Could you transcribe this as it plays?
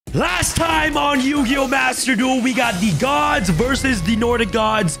Last time on Yu-Gi-Oh! Master Duel, we got the gods versus the Nordic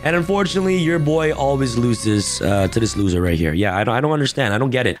gods. And unfortunately, your boy always loses to this loser right here. Yeah, I don't understand. I don't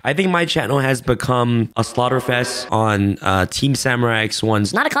get it. I think my channel has become a slaughterfest on Team Samurai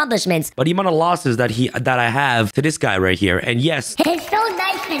X1's not accomplishments, but the amount of losses that I have to this guy right here. And yes, it's so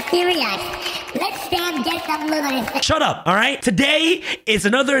nice and serious. Let's stand, get some little. Shut up, all right? Today is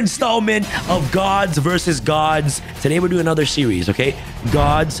another installment of Gods versus Gods. Today we're doing another series, okay?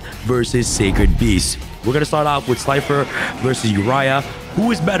 Gods versus Sacred Beasts. We're gonna start off with Slifer versus Uriah.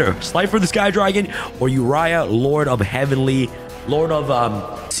 Who is better, Slifer the Sky Dragon or Uriah, Lord of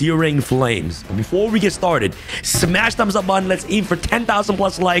Searing Flames? But before we get started, smash thumbs up button. Let's aim for 10,000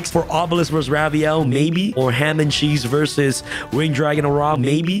 plus likes for Obelisk versus Raviel, maybe, or Ham and Cheese versus Winged Dragon or Raw,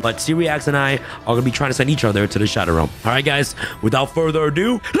 maybe. But Syriax and I are gonna be trying to send each other to the Shadow Realm. All right, guys. Without further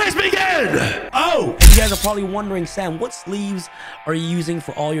ado, let's begin. Oh, and you guys are probably wondering, Sam, what sleeves are you using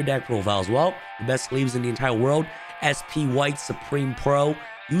for all your deck profiles? Well, the best sleeves in the entire world, SP White Supreme Pro.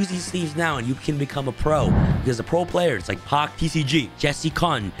 Use these sleeves now and you can become a pro. Because the pro players like Pac, TCG, Jesse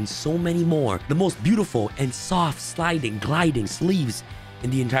Kun, and so many more. The most beautiful and soft sliding, gliding sleeves in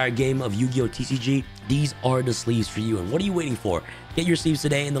the entire game of Yu-Gi-Oh! TCG. These are the sleeves for you. And what are you waiting for? Get your sleeves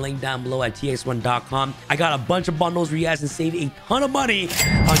today in the link down below at tx1.com. I got a bunch of bundles where you guys can save a ton of money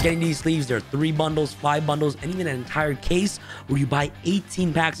on getting these sleeves. There are 3 bundles, 5 bundles, and even an entire case where you buy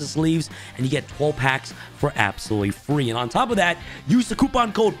 18 packs of sleeves and you get 12 packs for absolutely free. And on top of that, use the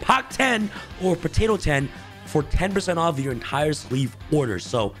coupon code POC10 or Potato10 for 10% off your entire sleeve order.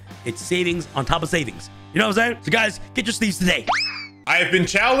 So it's savings on top of savings. You know what I'm saying? So guys, get your sleeves today. I have been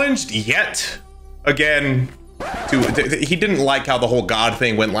challenged yet again he didn't like how the whole god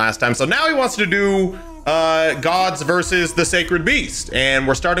thing went last time, so now he wants to do gods versus the Sacred Beast, and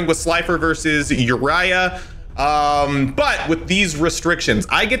we're starting with Slifer versus Uriah. But with these restrictions,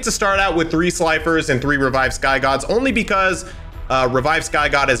 I get to start out with 3 Slifers and 3 Revived Sky Gods, only because Revived Sky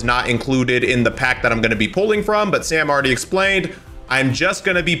God is not included in the pack that I'm going to be pulling from. But Sam already explained, I'm just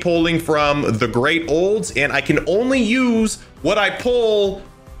going to be pulling from the Great Olds, and I can only use what I pull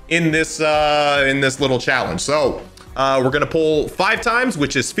in this little challenge. So we're gonna pull 5 times,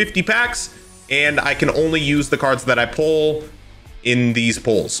 which is 50 packs, and I can only use the cards that I pull in these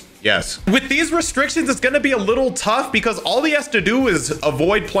pulls. Yes, with these restrictions, it's gonna be a little tough because all he has to do is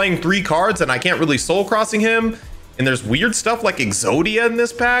avoid playing 3 cards, and I can't really soul crossing him. And there's weird stuff like Exodia in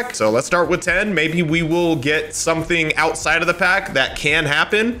this pack. So let's start with 10. Maybe we will get something outside of the pack that can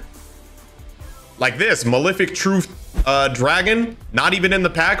happen, like this Malefic Truth Dragon, not even in the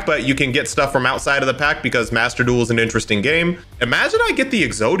pack, but you can get stuff from outside of the pack because Master Duel is an interesting game. Imagine I get the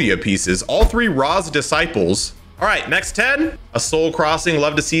Exodia pieces, all 3 Ra's Disciples. All right, next 10, a Soul Crossing,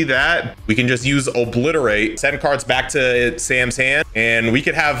 love to see that. We can just use Obliterate, send cards back to Sam's hand, and we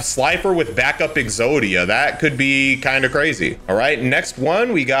could have Slifer with backup Exodia. That could be kind of crazy. All right, next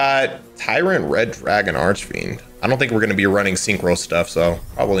one, we got Tyrant Red Dragon Archfiend. I don't think we're gonna be running Synchro stuff, so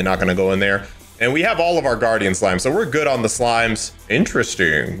probably not gonna go in there. And we have all of our Guardian Slimes, so we're good on the Slimes.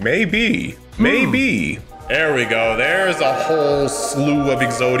 Interesting, maybe. There we go, there's a whole slew of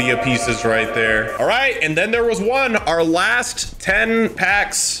Exodia pieces right there. All right, and then there was one, our last 10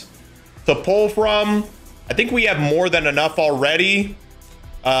 packs to pull from. I think we have more than enough already,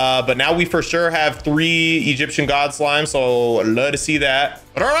 but now we for sure have 3 Egyptian God Slimes, so I'd love to see that.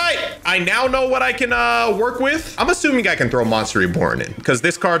 But all right, I now know what I can work with. I'm assuming I can throw Monster Reborn in because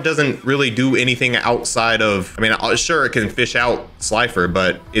this card doesn't really do anything outside of, I mean, sure, it can fish out Slifer,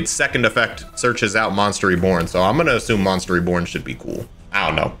 but its second effect searches out Monster Reborn. So I'm gonna assume Monster Reborn should be cool. I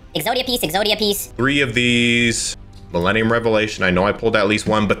don't know. Exodia piece, Exodia piece. 3 of these. Millennium Revelation, I know I pulled at least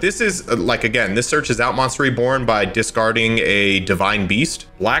 1, but this is like, again, this searches out Monster Reborn by discarding a Divine Beast.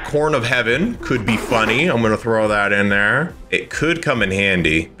 Black Horn of Heaven could be funny. I'm gonna throw that in there. It could come in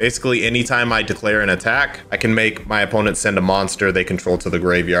handy. Basically, anytime I declare an attack, I can make my opponent send a monster they control to the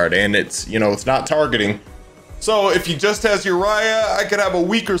graveyard, and it's, you know, it's not targeting. So if he just has Uriah, I could have a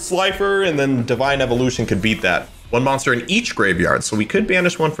weaker Slifer, and then Divine Evolution could beat that. 1 monster in each graveyard, so we could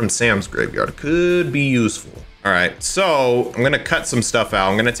banish 1 from Sam's graveyard. Could be useful. All right, so I'm gonna cut some stuff out.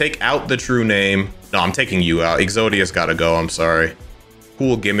 I'm gonna take out the True Name. No, I'm taking you out. Exodia's gotta go, I'm sorry.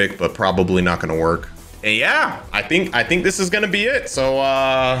 Cool gimmick, but probably not gonna work. And yeah, I think this is gonna be it. So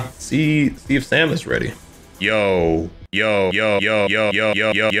see if Sam is ready. Yo. I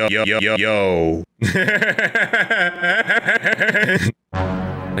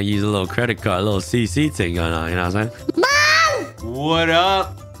use a little credit card, a little CC thing going on, you know what I'm saying? Mom! What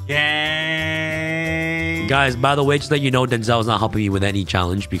up, gang? Guys, by the way, just let you know, Denzel's not helping me with any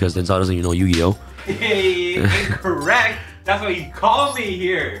challenge because Denzel doesn't even know Yu-Gi-Oh! Hey, incorrect. That's why you call me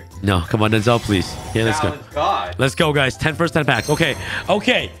here. No, come on, Denzel, please. Yeah, let's go. Challenge God. Let's go, guys. 10 first 10 packs.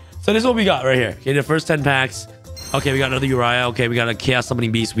 Okay. So this is what we got right here. Okay, the first 10 packs. Okay, we got another Uriah. Okay, we got a Chaos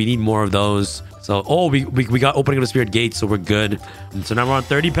Summoning Beast. We need more of those. So, we got Opening of the Spirit Gate, so we're good. And so now we're on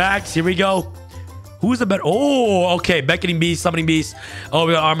 30 packs. Here we go. Who's the better? Oh, okay. Beckoning Beast, Summoning Beast. Oh,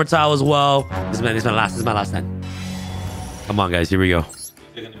 we got Armor Tile as well. This is my last 10. Come on, guys. Here we go.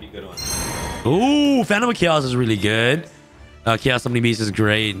 They're gonna be good ones. Ooh, Phantom of Chaos is really good. Chaos Summoning Beast is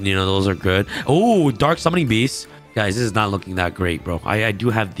great. You know, those are good. Oh, Dark Summoning Beast. Guys, this is not looking that great, bro. I do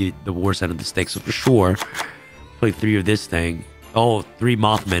have the worst end of the stick, so for sure. Play 3 of this thing. Oh, 3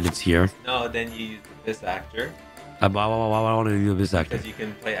 Mothman. It's here. No, then you use this actor. Why want to do this actor? Because you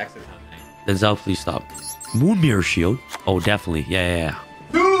can play Exit on night. Denzel, please stop. Moon Mirror Shield. Oh, definitely. Yeah.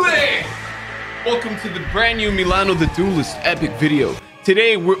 Duel! Welcome to the brand new Milano the Duelist epic video.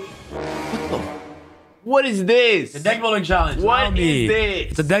 Today we're... What is this? It's a deck building challenge. What is this?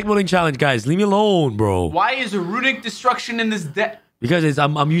 It's a deck building challenge, guys. Leave me alone, bro. Why is a runic destruction in this deck? Because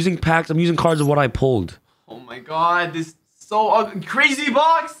I'm using packs. I'm using cards of what I pulled. Oh my god, this is so ugly. Crazy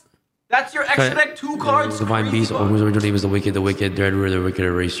box. That's your extra deck 2 cards. Divine Beast. Oh, whose original name is the Wicked, Dreadward, the Wicked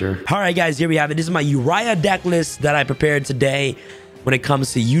Eraser. All right, guys, here we have it. This is my Uriah deck list that I prepared today when it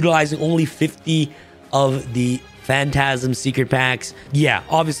comes to utilizing only 50 of the Phantasm secret packs. Yeah,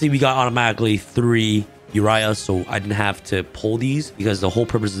 obviously we got automatically 3 Uriah, so I didn't have to pull these because the whole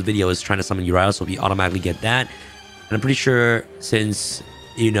purpose of the video is trying to summon Uriah, so we automatically get that. And I'm pretty sure since,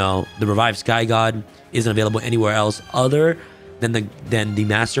 you know, the Revived Sky God isn't available anywhere else other than the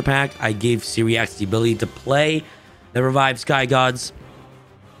Master Pack, I gave Syriax the ability to play the Revived Sky Gods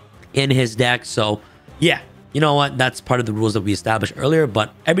in his deck. So yeah, you know what? That's part of the rules that we established earlier,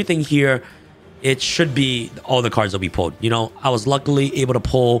 but everything here, it should be all the cards that we pulled. You know, I was luckily able to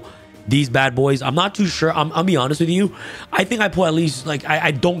pull these bad boys. I'm not too sure. I'll be honest with you. I think I pulled at least, like, I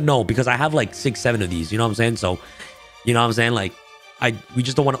don't know, because I have like 6, 7 of these. You know what I'm saying? So, you know what I'm saying? Like, we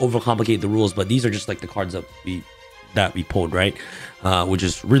just don't want to overcomplicate the rules, but these are just like the cards that we pulled, right? Which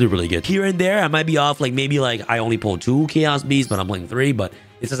is really, really good. Here and there, I might be off. Like, maybe like I only pulled 2 Chaos Beasts, but I'm playing 3, but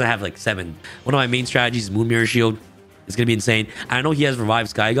it says I have like 7. One of my main strategies is Moon Mirror Shield. It's going to be insane. I know he has Revived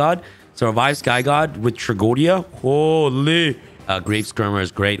Sky God. So Revived Sky God with Trigodia. Holy. Grave Skirmer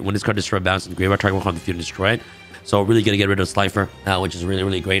is great. When this card destroyed, bounce in the graveyard, target will come on the field and destroy it. So really gonna get rid of Slifer, which is really,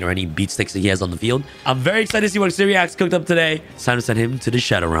 really great, or any beat sticks that he has on the field. I'm very excited to see what Syriax cooked up today. It's time to send him to the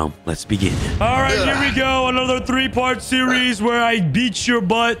Shadow Realm. Let's begin. All right, here we go. Another 3-part series where I beat your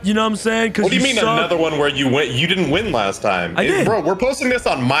butt. You know what I'm saying? What do you mean another one where you win? You didn't win last time. I did. Bro, we're posting this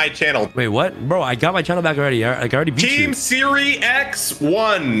on my channel. Wait, what? Bro, I got my channel back already. Like, I already beat you. Team Siri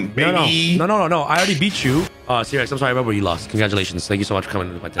X1, baby. No. I already beat you. Syriax, I'm sorry. I remember you lost. Congratulations. Thank you so much for coming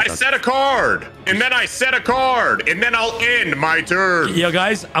to my TikTok. I set a card, and then I set a card, and then I'll end my turn. Yo,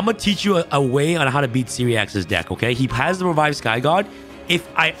 guys, I'm gonna teach you a way on how to beat Syriax's deck, okay? He has the Revived Sky God. If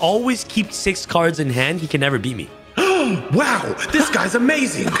I always keep 6 cards in hand, he can never beat me. Wow, this guy's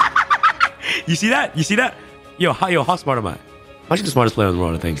amazing. You see that? You see that? Yo, how smart am I? I'm actually the smartest player in the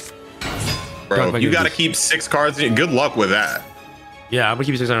world, I think. Bro, you gotta keep 6 cards in. Good luck with that. Yeah, I'm gonna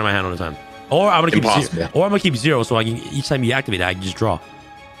keep 6 in my hand all the time. Or I'm gonna keep 0. Or I'm gonna keep 0, so I can, each time you activate it, I can just draw.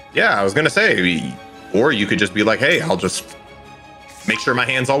 Yeah, I was gonna say, or you could just be like, hey, I'll just make sure my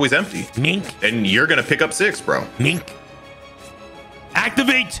hand's always empty. Mink. And you're gonna pick up 6, bro. Mink.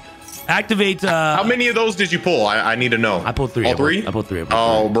 Activate. How many of those did you pull? I need to know. I pulled 3. All 3? I pulled 3.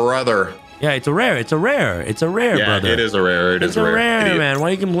 Oh, brother. Yeah, it's a rare, Yeah, brother. it is a rare. It's a rare, man. Why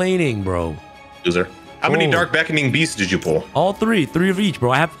are you complaining, bro? Loser. How many Dark Beckoning Beasts did you pull? All 3 of each, bro.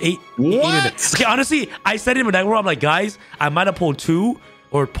 I have 8. What? Okay, honestly, I said in my deck where I'm like, guys, I might have pulled 2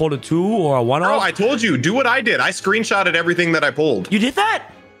 or pulled a 2 or a 1 Bro, off. I told you, do what I did. I screenshotted everything that I pulled. You did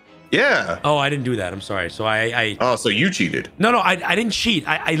that? Yeah. Oh, I didn't do that. I'm sorry. So Oh, so you cheated? No, I didn't cheat.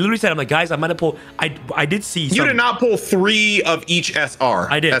 I literally said, I'm like, guys, I might have pulled. I did see. You did not pull 3 of each SR.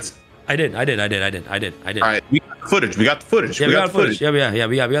 I did. That's... I did. All right, we got the footage. We got the footage. Yeah, we got the footage. Yeah,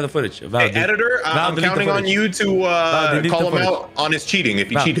 we got the footage. Hey, editor, I'm counting on you to call him out on his cheating if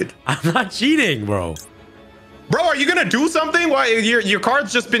he cheated. I'm not cheating, bro. Bro, are you gonna do something? Why your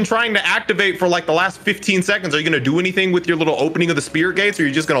card's just been trying to activate for like the last 15 seconds? Are you gonna do anything with your little opening of the spirit gates, or are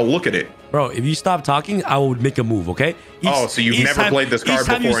you just gonna look at it? Bro, if you stop talking, I will make a move, okay? So you've never played this card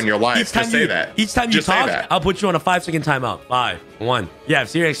before in your life. Just say that. Each time you talk, I'll put you on a 5-second timeout. 5, 1. Yeah, if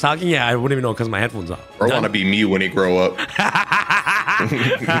Syriax talking, yeah, I wouldn't even know because my headphones off. Bro, want to be me when he grow up.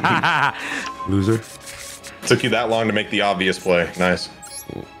 Loser. Took you that long to make the obvious play. Nice.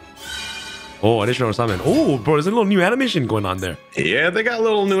 Oh, additional summon. Oh, bro, there's a little new animation going on there. Yeah, they got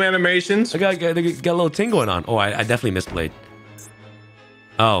little new animations. They got a little thing going on. Oh, I definitely misplayed.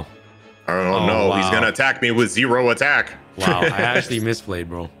 Oh. Oh, no, wow. he's gonna attack me with 0 attack. Wow, I actually misplayed,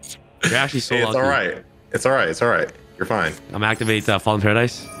 bro. You're actually so It's lucky. all right. It's all right. It's all right. You're fine. I'm gonna activate Fallen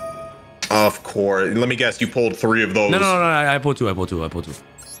Paradise. Of course. Let me guess. You pulled 3 of those. No. I pulled 2.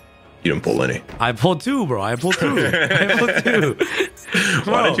 You didn't pull any. I pulled 2, bro. I pulled 2.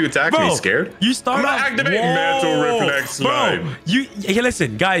 Why did you attack me? Scared? You start I'm not off activating Mantle Reflex Slime. Bro, hey,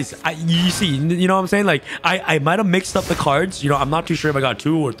 listen, guys. You see, you know what I'm saying? Like, I might have mixed up the cards. You know, I'm not too sure if I got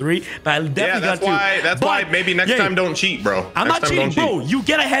 2 or 3, but I definitely got 2. That's why maybe next time don't cheat, bro. I'm not cheating, bro. You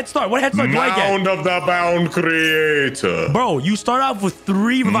get a head start. What head start do I get? Mound of the Bound Creator. Bro, you start off with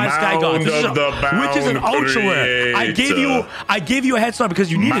 3 Revived Sky Gods, which is an ultra rare. I gave you a head start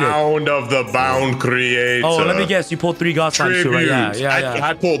because you needed it. Mound of the Bound Creator. Oh, let me guess. You pulled 3 God Slimes too, right? Yeah.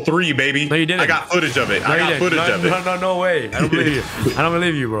 I pulled 3, baby. No, you didn't. I got footage of it. I got footage of it. No way. I don't believe you. I don't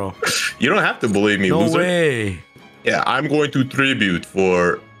believe you, bro. You don't have to believe me, No loser. way. Yeah, I'm going to tribute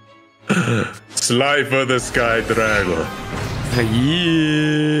for Slifer the Sky Dragon.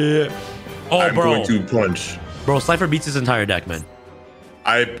 Yeah. Oh, I'm bro. going to punch. Bro, Slifer beats his entire deck, man.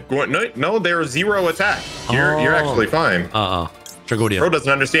 I'm going. No, they're 0 attack. You're actually fine. Tragodia. Bro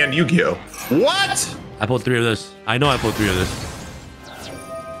doesn't understand Yu-Gi-Oh. What? I pulled 3 of this. I know I pulled 3 of this.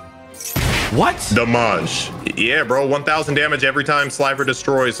 What? Damage. Yeah, bro. 1,000 damage every time Slifer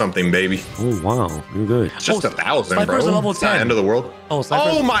destroys something, baby. Oh, wow. You're good. It's just 1,000, bro. Slifer's a level It's not 10. end of the world.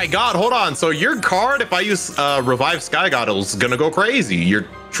 Oh my god, hold on. So your card, if I use Revive Sky God, is gonna go crazy. Your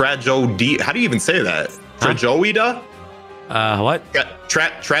Trajodia. How do you even say that? Trajoida? What?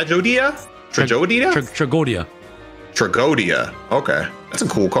 Trajodia? Trajodia? Tragodia. Tragodia. Okay. That's a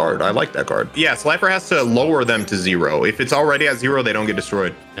cool card. I like that card. Yeah, Slifer has to lower them to 0. If it's already at 0, they don't get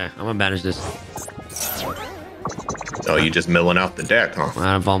destroyed. Okay, I'm gonna banish this. Oh, you just milling out the deck, huh?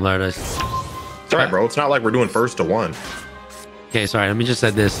 I'm Fallen Paradise. It's alright, bro. It's not like we're doing first to 1. Okay, sorry. Let me just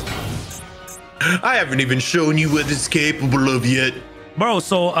set this. I haven't even shown you what it's capable of yet. Bro,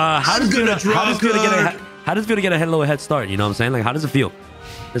 so how does it feel to get a little head start? You know what I'm saying? Like, how does it feel?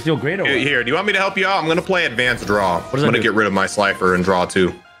 Does it feel great or what? Here, do you want me to help you out? I'm gonna play advanced draw. I'm does that gonna do? get rid of my Slifer and draw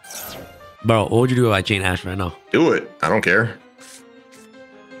 2. Bro, what would you do if I chain Ash right now? Do it. I don't care.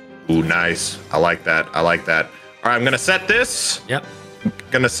 Ooh, nice. I like that. I like that. All right, I'm gonna set this. Yep.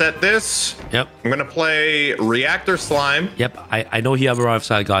 Gonna set this. Yep. I'm gonna play Reactor Slime. Yep. I know he have a Revive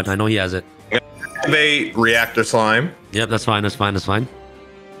Sky God. I know he has it. Activate Reactor Slime. Yep, that's fine. That's fine. That's fine.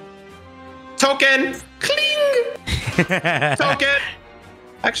 Token. Cling. Token.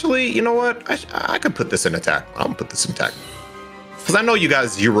 Actually, you know what? I could put this in attack. I'm gonna put this in attack. Because I know you got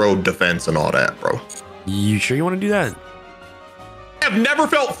 0 defense and all that, bro. You sure you want to do that? I've never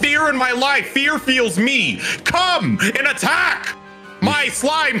felt fear in my life. Fear feels me. Come and attack my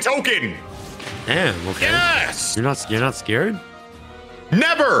slime token. Damn. Okay. Yes. You're not scared?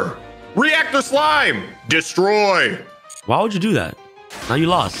 Never. Reactor Slime. Destroy. Why would you do that? Now you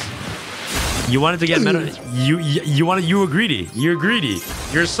lost. You wanted to get meta. You were greedy. You're greedy.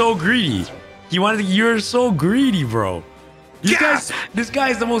 You're so greedy. You're so greedy, bro. This guy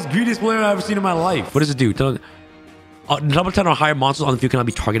is the most greediest player I've ever seen in my life. What does it do? Double 10 or higher monsters on the field cannot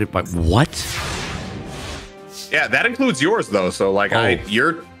be targeted by what? Yeah, that includes yours though. So like, if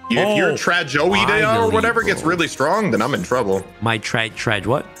your Trajoida or whatever gets really strong, then I'm in trouble. My trad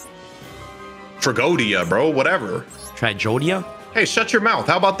what? Tragodia, bro. Whatever. Trajodia? Hey, shut your mouth.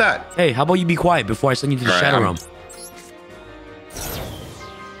 How about that? Hey, how about you be quiet before I send you to the Shadow Realm?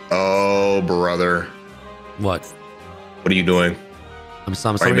 Oh, brother. What? What are you doing? I'm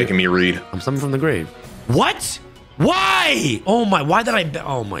Why are you making me read? I'm summoned from the grave. What? Why? Oh my! Why did I?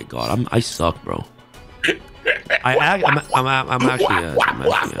 Oh my God! I suck, bro. I'm actually.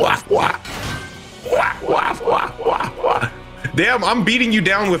 Damn! I'm beating you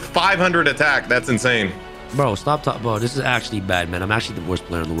down with 500 attack. That's insane. Bro, stop talking. Bro, this is actually bad, man. I'm actually the worst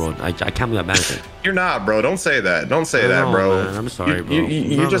player in the world. I can't believe I managed it. You're not, bro. Don't say that. Don't say that, bro. Man, I'm sorry, bro.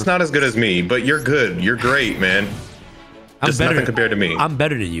 You're just not as good as me, but you're good. You're great, man. Just nothing compared to me. I'm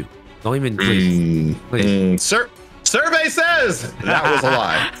better than you. Don't even, please. Survey says that was a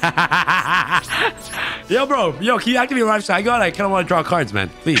lie. Yo, bro. Yo, can you activate Revive Sky God? I kind of want to draw cards, man.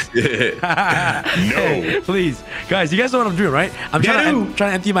 Please. No. Please. Guys, you guys know what I'm doing, right? I'm trying to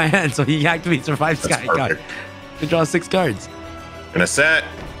empty my hand so he activates Revive Sky God. To draw 6 cards. Gonna set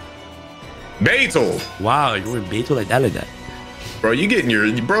Beetle. Wow, you're in Beetle like that. Bro, you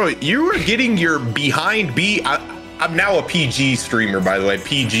are getting your behind B. I'm now a PG streamer, by the way,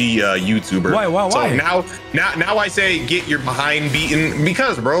 PG YouTuber. Why? So now I say get your behind beaten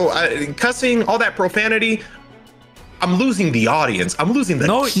because, bro, cussing, all that profanity. I'm losing the audience. I'm losing the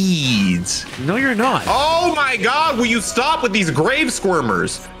kids. No, you're not. Oh my God! Will you stop with these grave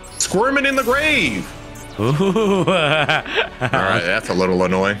squirmers? Squirming in the grave. Ooh. All right, that's a little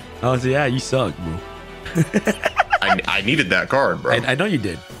annoying. Oh, so yeah, you suck, bro. I needed that card, bro. I know you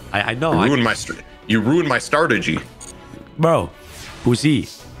did. I know. You ruined my strategy. Bro, who's he?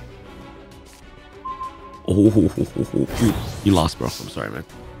 Oh, you lost, bro. I'm sorry, man.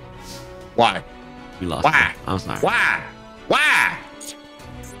 Why? You lost. Why? Bro. I'm sorry. Why? Why?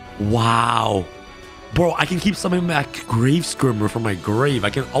 Wow. Bro, I can keep summoning back Grave Skirmer from my grave. I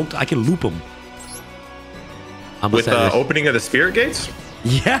can loop him. With the opening of the spirit gates?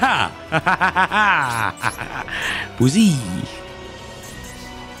 Yeah. Boozy.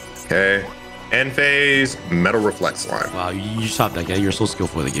 Okay. End phase, metal reflex line. Wow, you stopped that guy. You're so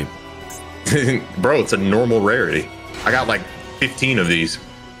skillful in the game. Bro, it's a normal rarity. I got like 15 of these.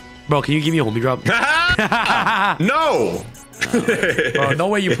 Bro, can you give me a homie drop? No. Bro, no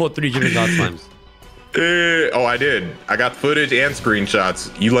way you pulled 3 Jimmy God Slimes. Oh, I did. I got footage and screenshots.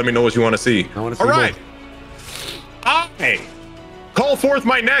 You let me know what you want to see. I want to see All right. both. I call forth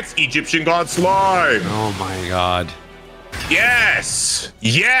my next Egyptian god slime. Oh my God. Yes.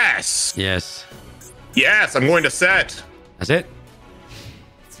 Yes. Yes. Yes. I'm going to set That's it?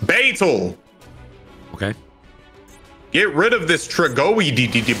 Beetle. Okay. Get rid of this Tragoe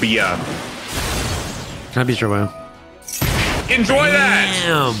DDBia. Can I be sure, man? Enjoy that.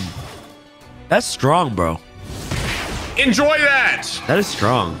 Damn. That's strong, bro. Enjoy that. That is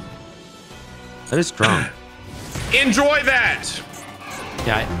strong. That is strong. Enjoy that.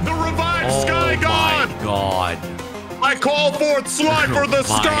 Yeah. The revived Sky God. Oh my God. I call forth slime for the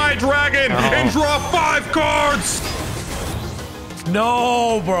Sky Dragon and draw 5 cards.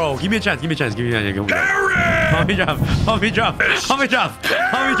 No, bro. Give me a chance. Give me a chance. Give me a chance. Help me drop. Help me drop. Help me drop.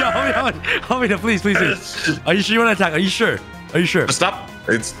 Help me drop. Help me drop. Help me drop. Please, please, please. Are you sure you want to attack? Are you sure? Are you sure? Stop.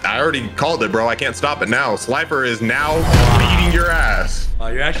 I already called it, bro. I can't stop it now. Slifer is now beating your ass. Oh,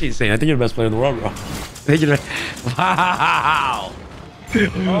 you're actually insane. I think you're the best player in the world, bro. Wow.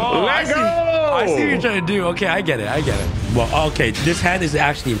 Oh, Let go! I see what you're trying to do. Okay, I get it. I get it. Well, okay, this hand is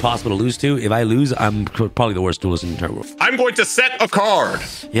actually impossible to lose to. If I lose, I'm probably the worst duelist in the entire world. I'm going to set a card.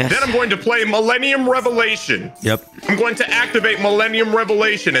 Yes. Then I'm going to play Millennium Revelation. Yep. I'm going to activate Millennium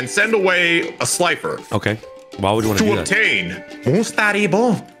Revelation and send away a Slifer. Okay. Why would you want to do that? obtain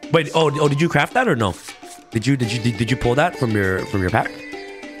Mustaribo. Wait. Oh, did you craft that or no? Did you pull that from your pack?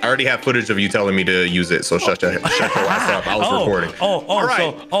 I already have footage of you telling me to use it, so shut your ass up. I was recording. All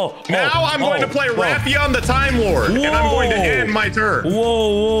right. Now I'm going to play Raphion the Time Lord, and I'm going to end my turn.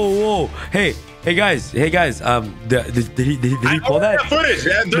 Whoa. Hey guys. Did he pull that? Footage.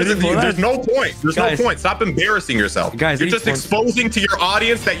 There's no point. There's no point. Stop embarrassing yourself. Guys, you're just exposing to your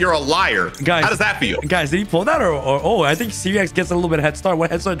audience that you're a liar. Guys, how does that feel? Guys, did he pull that or I think CVX gets a little bit of head start.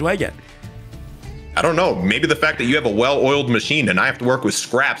 What head start do I get? I don't know. Maybe the fact that you have a well-oiled machine and I have to work with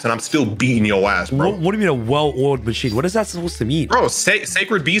scraps and I'm still beating your ass, bro. What do you mean a well-oiled machine? What is that supposed to mean? Bro,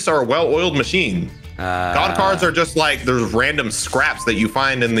 sacred beasts are a well-oiled machine. God cards are just like there's random scraps that you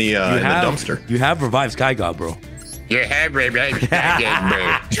find in the dumpster. You have revived Sky God, bro. You have revived Sky God, bro.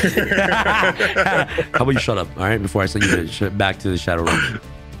 How about you shut up, all right? Before I send you back to the shadow room.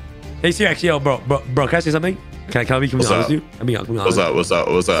 Hey, CX, yo, bro, can I say something? Can I be honest with you? I mean, What's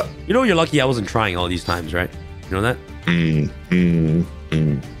up? You know you're lucky I wasn't trying all these times, right? You know that?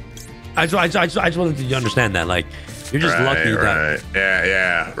 I just wanted you to understand that. Like, you're just lucky that...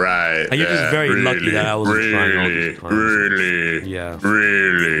 Yeah, right. And you're just very lucky that I wasn't trying all these times. Really? Yeah.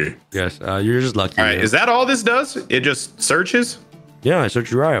 Really? Yes, you're just lucky. All right, is that all this does? It just searches? Yeah, I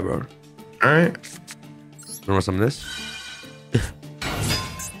searched Uriah, bro. All right. You want some of this?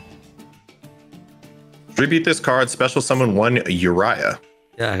 Tribute this card, special summon 1 Uriah.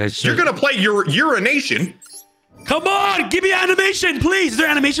 Yeah, you're gonna play your urination. Come on, give me animation, please. Is there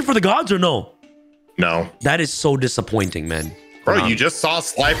animation for the gods or no? No. That is so disappointing, man. Bro, you just saw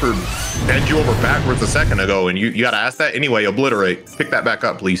Slifer bend you over backwards a second ago, and you gotta ask that anyway. Obliterate. Pick that back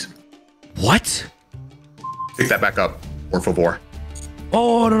up, please. What? Pick that back up, por favor.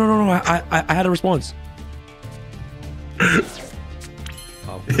 Oh no! I had a response.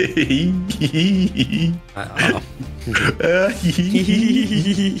 Hey,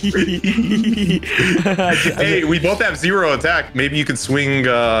 we both have 0 attack. Maybe you can swing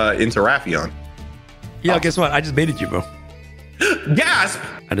into Raphion. Yeah, guess what? I just baited you, bro. Gasp!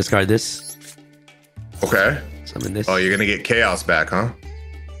 I discard this. Okay. Summon this. Oh, you're gonna get chaos back, huh?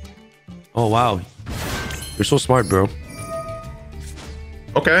 Oh wow. You're so smart, bro.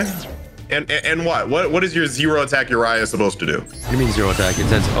 Okay. And what is your zero attack Uriah supposed to do? What do you mean zero attack? It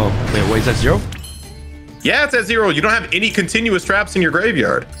says, oh, wait, it says 0? Yeah, it's at 0. You don't have any continuous traps in your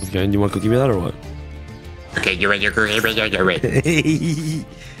graveyard. Okay, and you want to give me that or what? Okay, you're right. At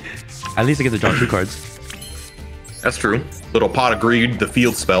least I get to draw 2 cards. That's true. Little pot of greed, the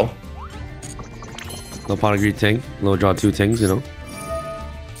field spell. Little pot of greed thing. Little draw 2 things, you know.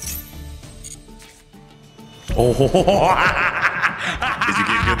 Oh, Did you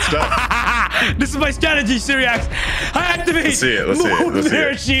get good stuff? this is my strategy, Syriax. I activate. Let's see it. Let's see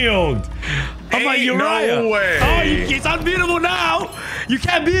it. Shield. I'm like Uriah. No way. Oh, it's unbeatable now. You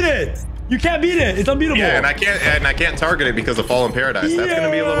can't beat it. You can't beat it. It's unbeatable. Yeah, and I can't target it because of Fallen Paradise. That's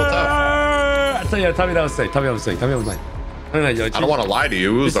gonna be a little tough. Tell me that was safe. Tell me I was safe. I don't want to lie to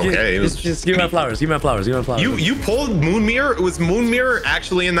you. It was okay. Just give me my flowers. Give me my flowers. You pulled Moon Mirror? It was Moon Mirror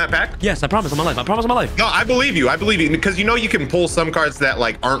actually in that pack? Yes, I promise on my life. No, I believe you. Because you know you can pull some cards that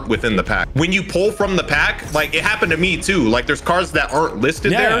like aren't within the pack. When you pull from the pack, like it happened to me too. Like there's cards that aren't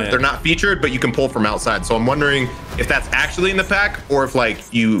listed there. Yeah. They're not featured, but you can pull from outside. So I'm wondering if that's actually in the pack or if like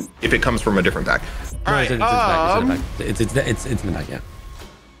if it comes from a different pack. All right. It's in the back, yeah.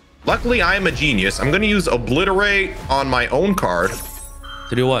 Luckily, I am a genius. I'm going to use Obliterate on my own card.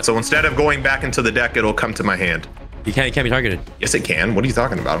 To do what? So instead of going back into the deck, it'll come to my hand. It can't be targeted. Yes, it can. What are you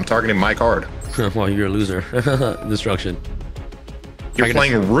talking about? I'm targeting my card. Well, you're a loser. Destruction. You're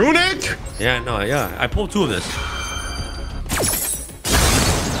playing Runic? Yeah. I pulled 2 of this.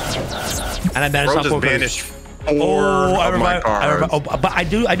 And I banished Bro just banished 4 of my cards. But I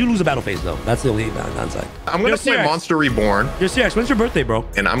do lose a battle phase though. That's the only downside. I'm gonna play Monster Reborn. You're serious. When's your birthday, bro?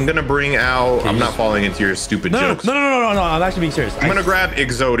 And I'm gonna bring out. I'm not falling into your stupid jokes. No. I'm actually being serious. I'm gonna grab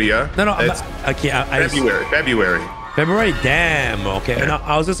Exodia. I can't. February. Damn. Okay. And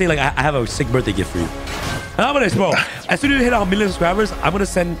I was gonna say like I have a sick birthday gift for you. And how about this, bro? As soon as you hit 1 million subscribers, I'm gonna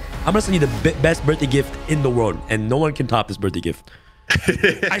send you the best birthday gift in the world, and no one can top this birthday gift.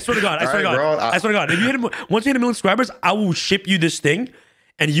 I swear to God. I swear to God. If you once you hit 1 million subscribers, I will ship you this thing,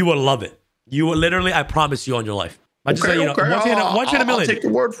 and you will love it. You will literally, I promise you on your life. I just say, once you hit 1 million, I'll take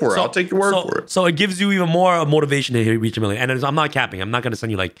your word for it. I'll take your word for it. So it gives you even more motivation to reach 1 million. And I'm not capping. I'm not gonna send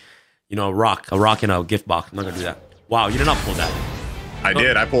you like, a rock in a gift box. I'm not gonna do that. Wow, you did not pull that. I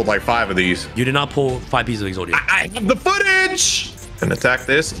did. I pulled like 5 of these. You did not pull 5 pieces of Exodia. I have the footage. And attack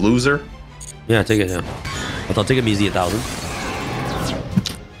this loser. Yeah, take it. Yeah. I'll take it easy 1,000.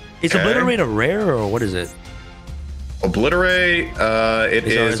 Is Obliterate a rare or what is it? Obliterate, it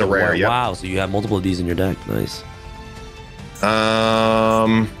is a rare. Yep. Wow, so you have multiple of these in your deck. Nice.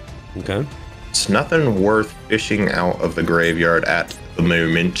 Okay. It's nothing worth fishing out of the graveyard at the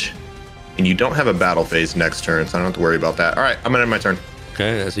moment. And you don't have a battle phase next turn, so I don't have to worry about that. All right, I'm gonna end my turn.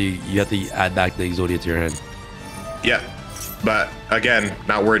 Okay, so you have to add back the Exodia to your hand. Yeah, but again,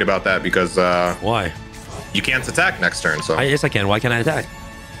 not worried about that because why? You can't attack next turn. So yes, I can. Why can't I attack?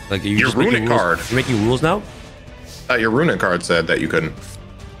 Like your Runic card. You're making rules now? Your Runic card said that you couldn't.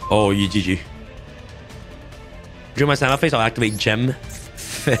 Oh, you GG. During my standoff phase, I'll activate Gem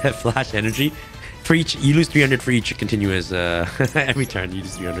Flash Energy. For each, you lose 300 for each continuous. Every turn, you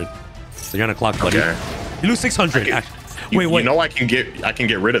lose 300. So you're on a clock, buddy. Okay. You lose 600. Wait. You know I can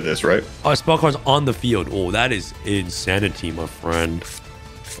get rid of this, right? Oh, spell cards on the field. Oh, that is insanity, my friend.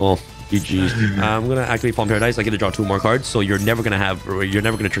 Oh. GG. I'm gonna activate Fallen Paradise. I get to draw 2 more cards, so you're never gonna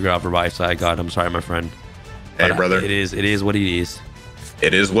trigger out Revive. So I'm sorry, my friend. Hey, but brother. It is what it is.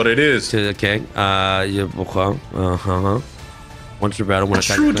 It is what it is. Okay. Once your battle, a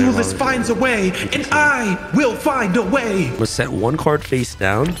true duelist finds a way, and I will find a way. I'm gonna set 1 card face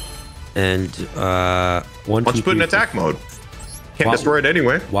down, and one. Once you put in attack mode, can't destroy it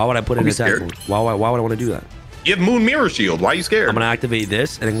anyway. Why would I put in attack mode? Why would I want to do that? You have Moon Mirror Shield. Why are you scared? I'm going to activate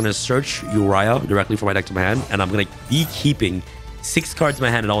this, and I'm going to search Uriah directly from my deck to my hand, and I'm going to be keeping 6 cards in my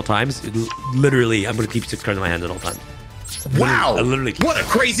hand at all times. Literally, I'm going to keep 6 cards in my hand at all times. Wow! What a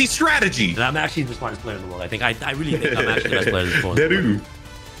crazy strategy! And I'm actually the smartest player in the world. I really think I'm actually the best player in the world.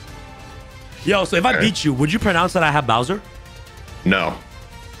 Yo, so if I beat you, would you pronounce that I have Bowser? No.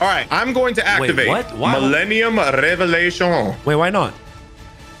 All right, I'm going to activate Millennium Revelation. Wait, why not?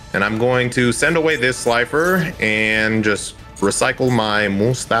 And I'm going to send away this Slifer and just recycle my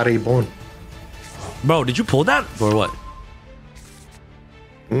Mustari Bone. Bro, did you pull that or what?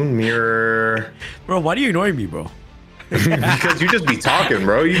 Moon Mirror. Bro, why are you ignoring me, bro? Because you just be talking,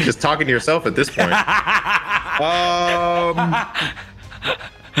 bro. You just talking to yourself at this point.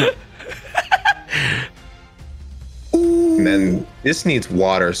 And then this needs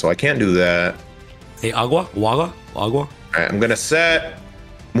water, so I can't do that. Hey, agua. All right, I'm gonna set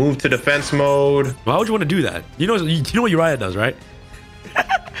Move to defense mode. Why would you want to do that? You know what Uriah does, right?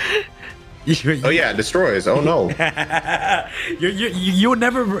 Oh yeah, destroys. Oh no. You'll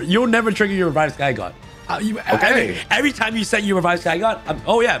never trigger your revive Sky God. Okay. Every time you set your revive Sky God,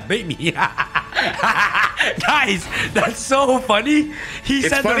 oh yeah, bait me. Guys, that's so funny.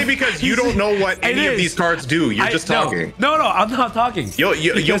 It's funny because you don't know what any of these cards do. You're just talking. No, I'm not talking.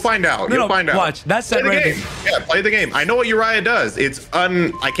 You'll find out. You'll find out. Watch. That's set play the right game. Yeah, play the game. I know what Uriah does.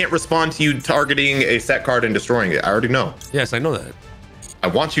 I can't respond to you targeting a set card and destroying it. I already know. Yes, I know that. I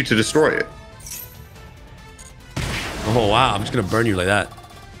want you to destroy it. Oh wow, I'm just gonna burn you like that.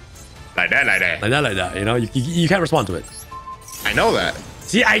 Like that. You know, you can't respond to it. I know that.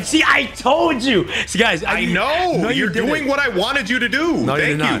 See, I told you. See, guys, I know. You're doing what I wanted you to do. No, Thank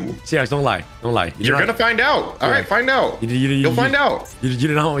you did not. you. See, guys, don't lie. Don't lie. You're gonna find out. All right, find out. You'll find out. You did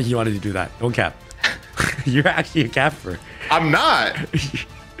not want you wanted to do that. Don't cap. You're actually a capper. I'm not.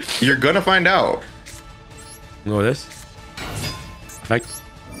 You're gonna find out. Know this? Perfect.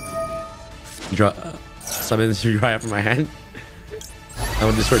 You draw summon this Uriah from my hand. I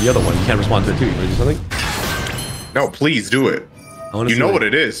want to destroy the other one. You can't respond to it too. You want to do something? No, please do it. You know what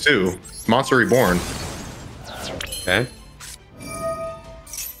it is too. Monster Reborn. Okay.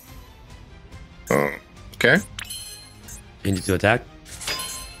 Okay. Change it to attack.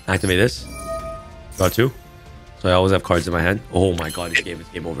 Activate this. Draw 2. So I always have cards in my hand. Oh my god, this game is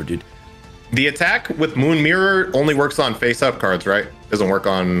game over, dude. The attack with Moon Mirror only works on face-up cards, right? Doesn't work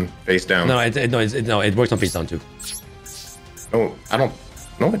on face-down. No, it works on face down too. No, I don't.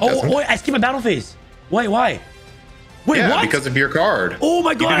 No, it doesn't. Oh, I skipped my battle phase. Wait, why? Wait, yeah, what? because of your card. Oh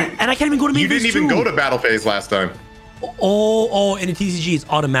my god! And I can't even go to main You phase didn't even too. go to battle phase last time. Oh, and in TCG it's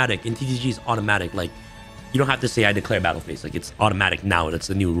automatic. In TCG it's automatic. Like, you don't have to say I declare battle phase. Like, it's automatic now. That's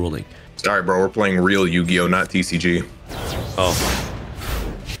the new ruling. Sorry, bro. We're playing real Yu-Gi-Oh, not TCG. Oh.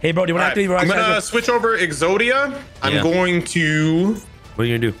 Hey, bro, do you want to activate? I'm gonna switch over Exodia. I'm going to. What are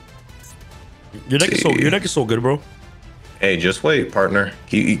you gonna do? Your deck is so good, bro. Hey, just wait, partner.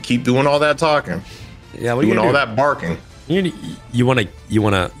 Keep doing all that talking. Yeah, what are you doing gonna all do? that barking.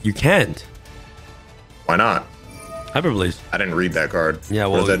 You can't. Why not? Hyperblaze. I didn't read that card. Yeah,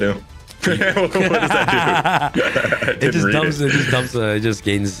 well, what does that do? What does that do? It just dumps. It just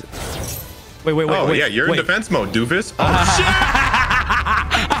gains. Wait. Oh yeah, you're in defense mode, doofus. Oh shit!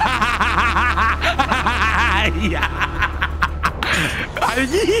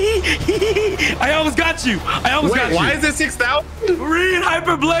 I almost got you. Wait, why is it 6,000? Read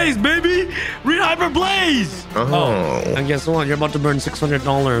Hyperblaze, baby. Read Hyperblaze. Oh. And guess what? You're about to burn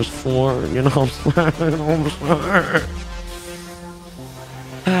 $600 for,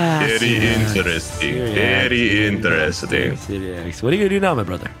 Very interesting. Very interesting. What are you gonna do now, my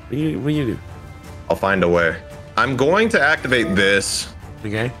brother? What are you gonna do? I'll find a way. I'm going to activate this.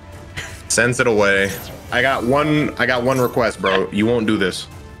 Okay. Sends it away. I got one request, bro. You won't do this.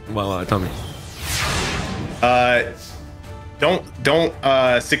 Well, tell me. Don't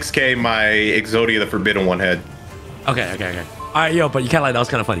 6K my Exodia the Forbidden One head. Okay. All right, yo, but you can't lie. That was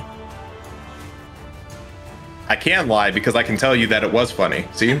kind of funny. I can lie because I can tell you that it was funny.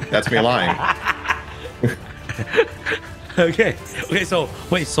 See, that's me lying. Okay. So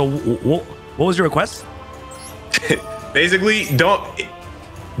wait. So what was your request? Basically,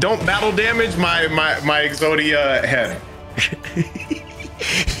 don't battle damage my Exodia head.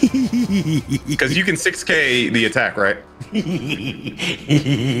 Because you can 6K the attack, right?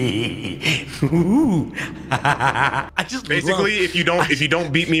 I just basically if you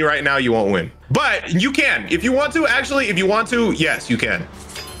don't beat me right now, you won't win. But you can if you want to. Actually, if you want to, yes, you can.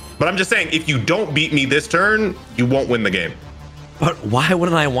 But I'm just saying, if you don't beat me this turn, you won't win the game. But why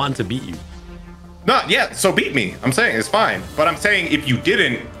wouldn't I want to beat you? No, yeah, so beat me. I'm saying it's fine. But I'm saying if you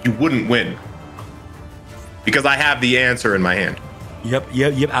didn't, you wouldn't win. Because I have the answer in my hand. Yep. You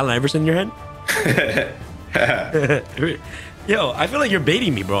have Allen Iverson in your hand? Yo, I feel like you're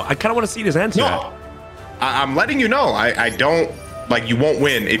baiting me, bro. I kind of want to see this answer. No, I'm letting you know. I don't, like, you won't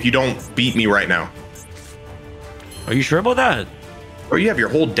win if you don't beat me right now. Are you sure about that? Or you have your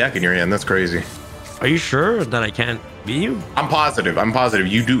whole deck in your hand. That's crazy. Are you sure that I can't beat you? I'm positive.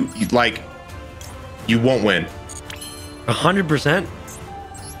 You do, like, you won't win. 100%?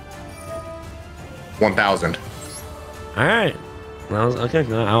 1,000. All right. Well, okay.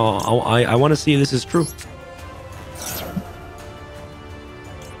 I want to see if this is true.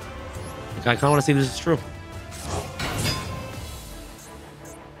 I kind of want to see if this is true.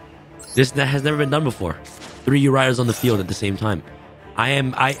 This has never been done before. 3 Uriahs on the field at the same time. I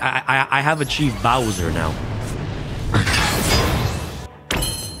have achieved Bowser now.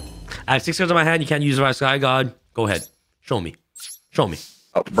 I have 6 cards in my hand. You can't use Uriah Sky God. Go ahead. Show me.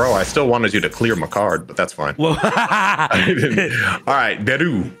 Oh, bro, I still wanted you to clear my card, but that's fine. Well, I didn't. All right,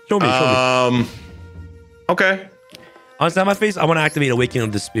 Beru. Show me. Okay. Honestly, on my face, I want to activate Awakening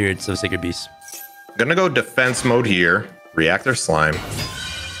of the Spirits of Sacred Beast. Gonna go defense mode here. Reactor slime.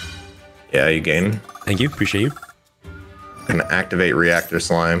 Yeah, you gain. Thank you. Appreciate you. Gonna activate reactor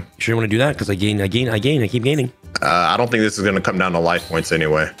slime. You sure you want to do that? Because I keep gaining. I don't think this is gonna come down to life points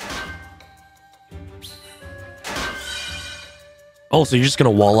anyway. Oh, so you're just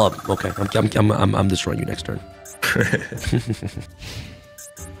gonna wall up? Okay, I'm destroying you next turn.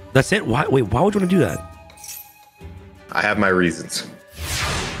 That's it. Why? Wait, why would you want to do that? I have my reasons.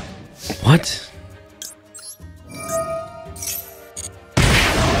 What?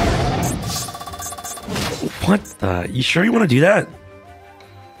 What the? You sure you want to do that?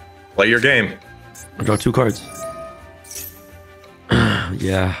 Play your game. I draw 2 cards.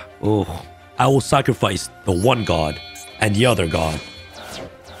 Yeah. Oh. I will sacrifice the one god and the other god.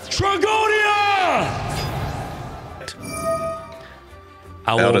 Tragonia!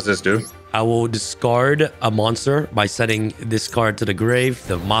 How does this do? I will discard a monster by setting this card to the grave,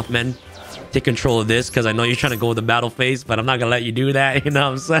 the Mothman. Take control of this because I know you're trying to go with the battle phase, but I'm not gonna let you do that. You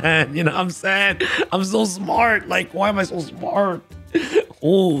know what I'm saying? You know what I'm saying? I'm so smart. Like, why am I so smart?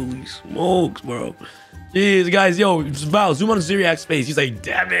 Holy smokes, bro. Jeez, guys, yo, Val, zoom on Ziriac's face. He's like,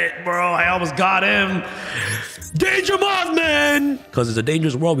 damn it, bro. I almost got him. Danger Mothman! Because it's a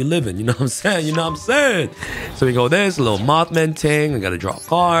dangerous world we live in. You know what I'm saying? You know what I'm saying? So we go this, a little Mothman thing. I got to draw a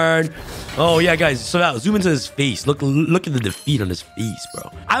card. Oh, yeah, guys. So now, zoom into his face. Look at the defeat on his face, bro.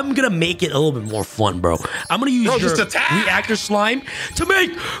 I'm going to make it a little bit more fun, bro. I'm going to use your reactor slime to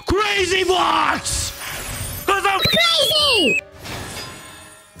make crazy blocks. Because I'm crazy!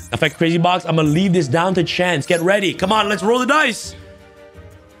 Effect crazy box. I'm gonna leave this down to chance. Get ready. Come on, let's roll the dice.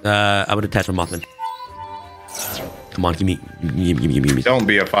 I would attach my Mothman. Come on, give me. Don't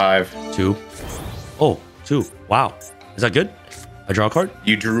be a 5. 2. Oh, 2. Wow. Is that good? I draw a card.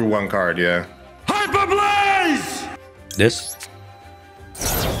 You drew 1 card, yeah. Hyper Blaze. This.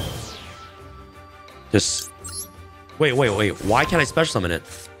 Just. Wait. Why can't I special summon it?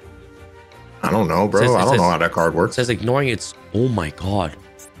 I don't know, bro. I don't know how that card works. It says ignoring its. Oh my god.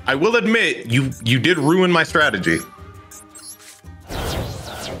 I will admit, you did ruin my strategy.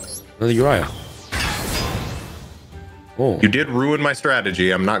 Another Uriah. Oh. You did ruin my strategy.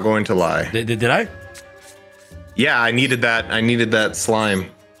 I'm not going to lie. Did I? Yeah, I needed that. I needed that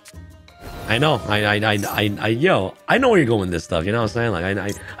slime. I know. Yo, I know where you're going with this stuff. You know what I'm saying?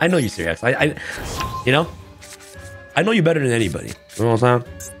 Like, I know you, serious. You know, I know you better than anybody. You know what I'm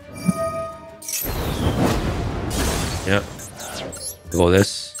saying? Yeah. I'll go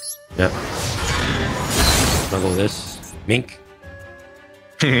this. Yeah. I'll go this. Mink.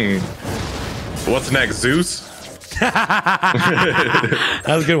 What's next, Zeus? That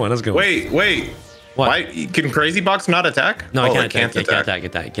was a good one. That's a good one. Wait. What? Why can Crazy Box not attack? No, I can't attack.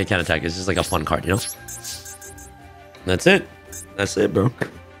 It can't attack. It's just like a fun card, you know? That's it. That's it, bro.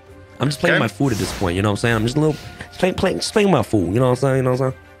 I'm just playing my food at this point, you know what I'm saying? I'm just a little playing my food, you know what I'm saying? You know what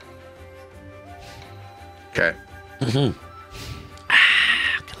I'm saying? Okay. Good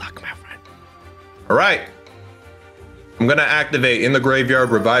luck, my friend. All right. I'm gonna activate in the graveyard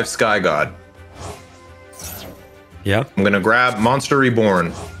Revive Sky God. Yeah. I'm gonna grab Monster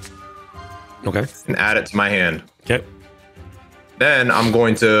Reborn. Okay. And add it to my hand. Okay. Then I'm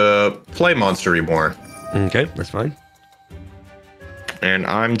going to play Monster Reborn. Okay, that's fine. And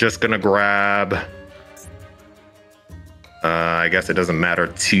I'm just gonna grab. I guess it doesn't matter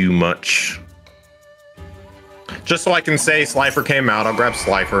too much. Just so I can say Slifer came out, I'll grab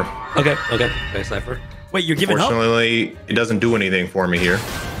Slifer. Okay, Slifer. Wait, you're giving up? Unfortunately, it doesn't do anything for me here.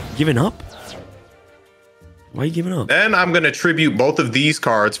 Giving up? Why are you giving up? Then I'm going to tribute both of these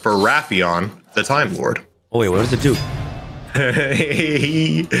cards for Raffion, the Time Lord. Oh, wait, what does it do?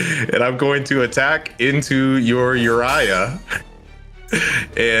 And I'm going to attack into your Uriah.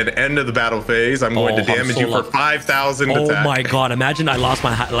 And end of the battle phase, I'm going to damage you for 5,000 attack. Oh my god, imagine I lost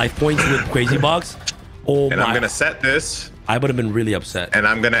my life points with Crazy Box. Oh my. And I'm going to set this. I would have been really upset. And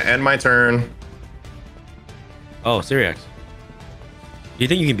I'm going to end my turn. Oh, Syriax. Do you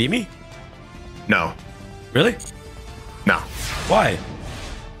think you can beat me? No. Really? No. Why?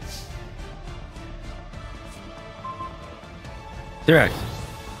 Syriax.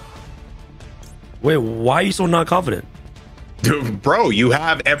 Wait, why are you so not confident? Dude, bro, you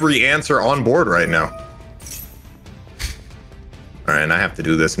have every answer on board right now. All right, and I have to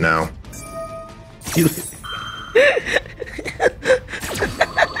do this now.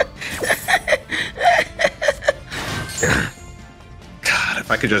 God, if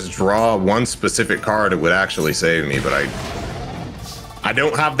I could just draw one specific card, it would actually save me, but I I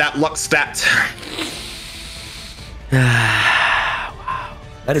don't have that luck stat. Wow.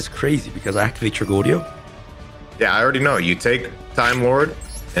 That is crazy because I activate Tragodio. Yeah, I already know. You take Time Lord,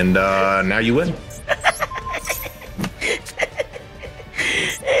 and now you win.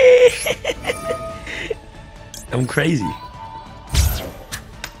 I'm crazy.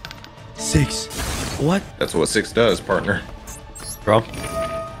 6. What? That's what 6 does, partner. Bro.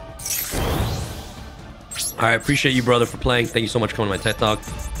 I appreciate you, brother, for playing. Thank you so much for coming to my TED Talk.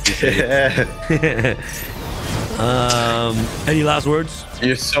 Any last words?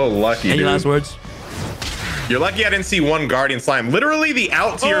 You're so lucky, Any last words? You're lucky I didn't see one Guardian Slime. Literally the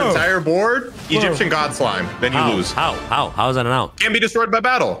out to your entire board, Egyptian God Slime. Then you lose. How is that an out? Can't be destroyed by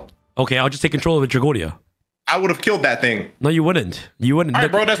battle. Okay, I'll just take control of the Tragodia. I would have killed that thing. No, you wouldn't. You wouldn't. All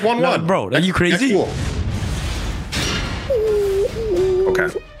right, bro, that's 1-1. No, bro, are you crazy? That's cool.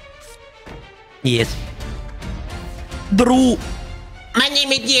 Okay. Yes. Drew. My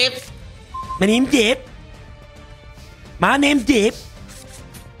name is Jeff. My name's Dip. My name's Dip.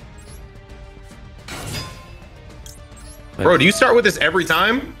 Bro, do you start with this every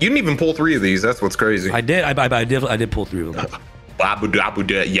time? You didn't even pull 3 of these. That's what's crazy. I did. I did pull 3 of them.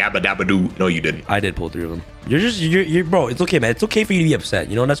 No, you didn't. I did pull 3 of them. You're bro. It's okay, man. It's okay for you to be upset.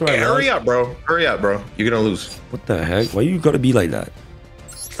 You know, that's what I realized. Hurry up, bro. Hurry up, bro. You're gonna lose. What the heck? Why you gotta be like that?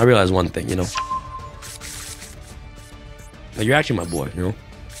 I realized one thing, you know. Like, you're actually my boy, you know.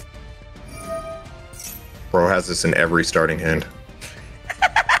 Bro has this in every starting hand.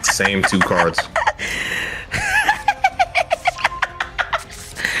 Same 2 cards.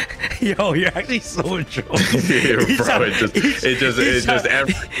 Yo, you're actually so in trouble. Yeah, bro, it just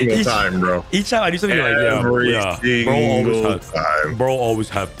every single time, bro. Each time I do something, you're like, yeah, bro always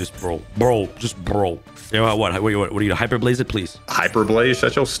have this, bro. Just bro. You know what? What are you gonna hyperblaze it, please? Hyperblaze?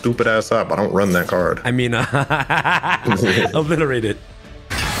 Shut your stupid ass up. I don't run that card. I mean, obliterate it.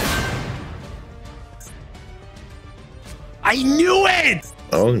 I knew it!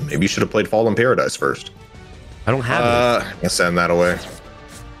 Oh, maybe you should have played Fallen Paradise first. I don't have it. I'll send that away.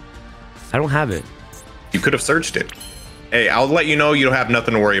 I don't have it. You could have searched it. Hey, I'll let you know you don't have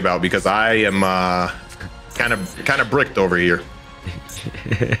nothing to worry about because I am kind of bricked over here.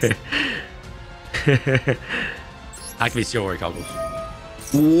 Activate Steel Warrior combos.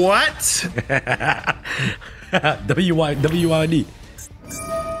 What? WYD.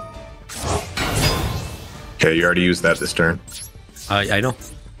 Okay, you already used that this turn. I know.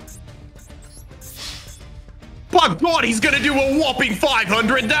 My God, he's gonna do a whopping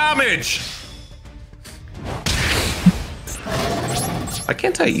 500 damage. Why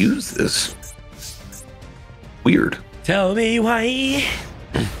can't I use this? Weird. Tell me why.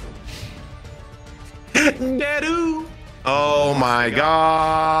 Oh my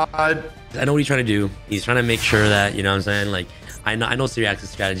God. I know what he's trying to do. He's trying to make sure that, you know what I'm saying? Like, I know Syriax's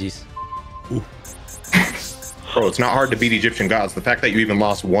strategies. Ooh. Bro, it's not hard to beat Egyptian gods. The fact that you even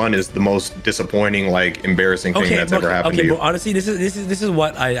lost 1 is the most disappointing, like, embarrassing thing that's ever happened to you. Bro, honestly, this is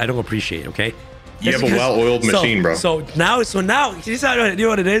what I don't appreciate, okay? You have a well-oiled machine, bro. So now, you know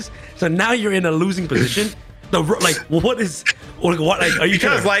what it is? So now you're in a losing position. Like, what is, like, what, like, are you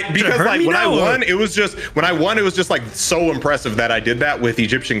because when I won, it was just like so impressive that I did that with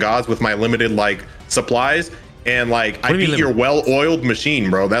Egyptian gods with my limited like supplies. And like I beat your well-oiled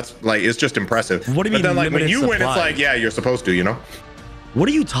machine, bro. That's like, it's just impressive. What do you mean? But then like when you win, supplies? it's like, yeah, you're supposed to, you know. What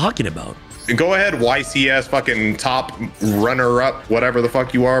are you talking about? Go ahead, YCS fucking top runner-up, whatever the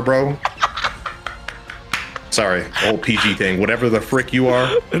fuck you are, bro. Sorry, old PG thing. Whatever the frick you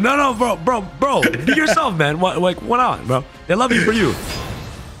are. No, bro. Be yourself, man. What on, bro? They love you for you.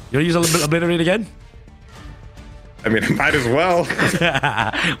 You wanna use obliterate again? I mean, might as well.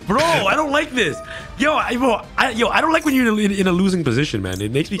 Bro, I don't like this. Yo, I don't like when you're in a losing position, man.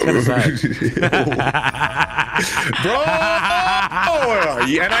 It makes me kind of sad. Bro!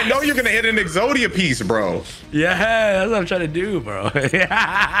 And I know you're going to hit an Exodia piece, bro. Yeah, that's what I'm trying to do, bro.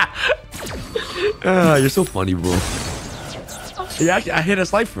 You're so funny, bro. Yeah, I hit a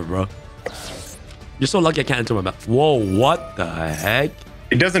cipher, bro. You're so lucky I can't enter my mouth. Whoa, what the heck?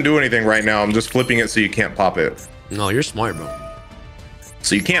 It doesn't do anything right now. I'm just flipping it so you can't pop it. No, you're smart, bro.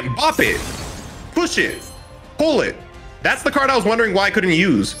 So you can't bop it, push it, pull it. That's the card I was wondering why I couldn't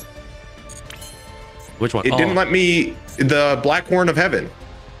use. Which one? It didn't let me, the Black Horn of Heaven.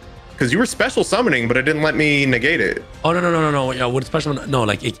 Because you were special summoning, but it didn't let me negate it. Oh, no. Yeah, what special? No,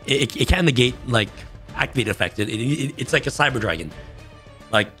 like, it can negate, like, activate effect. It's like a Cyber Dragon.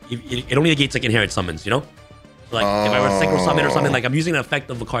 Like, it only negates, like, inherent summons, you know? Like, if I were to synchro summon or something, like, I'm using an effect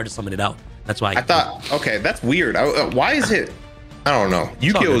of a card to summon it out. That's why I thought, okay, that's weird. Why is it? I don't know.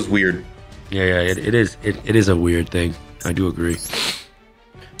 Yu-Gi-Oh is weird. Yeah, it is. It is a weird thing. I do agree.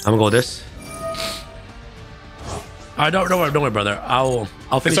 I'm gonna go with this. All right, don't worry, brother. I'll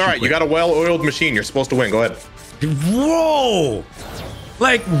finish. It's all right. You got a well-oiled machine. You're supposed to win. Go ahead. Whoa!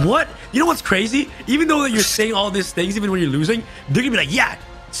 Like what? You know what's crazy? Even though that you're saying all these things, even when you're losing, they're gonna be like, "Yeah,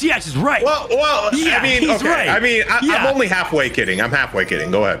 CX is right." Well, yeah, I mean, he's okay. right. I mean, Yeah. I'm only halfway kidding. I'm halfway kidding.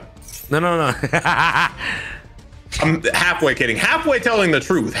 Go ahead. No. I'm halfway kidding. Halfway telling the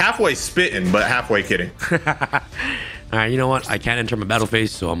truth. Halfway spitting, but halfway kidding. All right, you know what? I can't enter my battle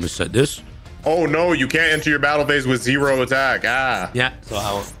phase, so I'm gonna set this. Oh no, you can't enter your battle phase with 0 attack. Ah. Yeah. So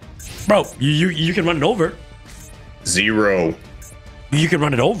I'll. Bro, you can run it over. 0. You can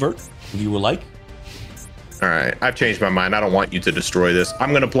run it over if you would like. All right, I've changed my mind. I don't want you to destroy this.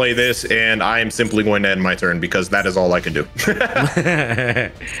 I'm gonna play this, and I am simply going to end my turn because that is all I can do.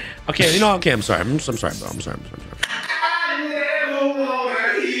 Okay, you know. Okay, I'm sorry. I'm sorry, bro. I'm sorry.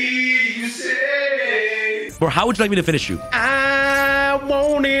 Bro, how would you like me to finish you? I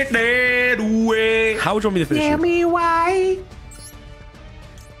want it that way. How would you want me to finish Tell you? me why.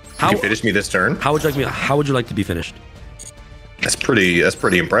 You finish me this turn. How would you like me? How would you like to be finished? That's pretty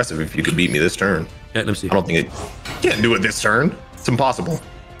impressive. If you could beat me this turn. Yeah, let me see. I don't think you can't do it this turn. It's impossible.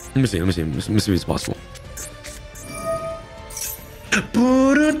 Let me see if it's possible.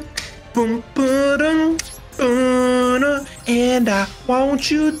 And I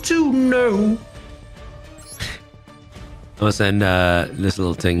want you to know. I'm gonna send this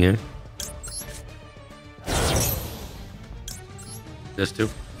little thing here. This too.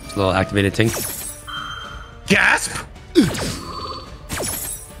 This little activated thing. Gasp!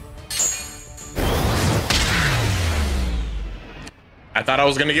 I thought I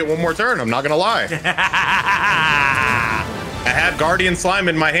was gonna get one more turn. I'm not gonna lie. I had Guardian Slime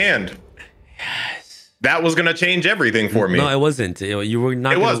in my hand. Yes. That was gonna change everything for me. No, it wasn't. You were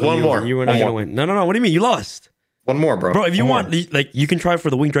not. It was one more. You were not gonna win. No. What do you mean? You lost. One more, bro. Bro, if you One want, more. like, you can try for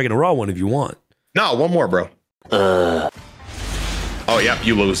the Winged Dragon Raw one if you want. No, one more, bro. Oh yeah,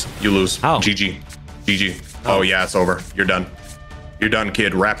 you lose. You lose. How? GG. GG. Oh yeah, it's over. You're done. You're done,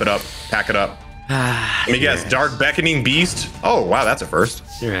 kid. Wrap it up. Pack it up. Let me guess. Dark Beckoning Beast. Oh wow, that's a first.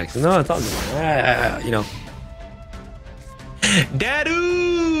 You're actually no, it's all good. You know.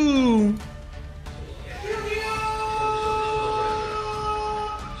 Dadu.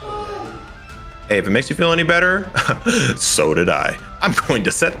 Hey, if it makes you feel any better, so did I. I'm going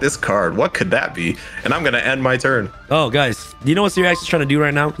to set this card. What could that be? And I'm going to end my turn. Oh, guys, do you know what Sirius is trying to do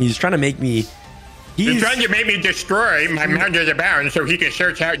right now? He's trying to make me. He's trying to make me destroy my Mountain of the Bound so he can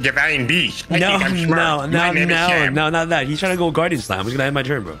search out Divine Beast. No, not that. He's trying to go Guardian Slam. I'm just gonna end my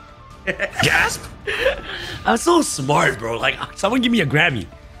turn, bro. Gasp! I'm so smart, bro. Like, someone give me a Grammy.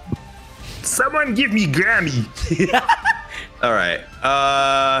 Someone give me Grammy. All right.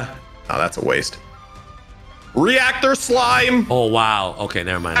 Oh, that's a waste. Reactor Slime. Oh wow. Okay,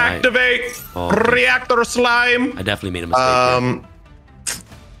 never mind. Activate. Okay. Reactor Slime. I definitely made a mistake.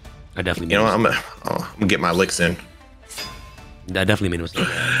 I definitely made You know a what? mistake. I'm gonna get my licks in. I definitely made a mistake.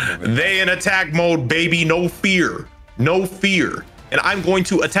 They in attack mode, baby. No fear. No fear. And I'm going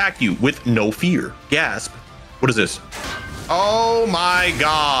to attack you with no fear. Gasp. What is this? Oh my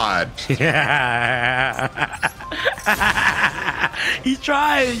god. He's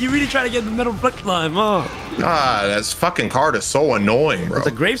trying. You really trying to get the Metal Flex Slime, huh? Ah, this fucking card is so annoying, bro. It's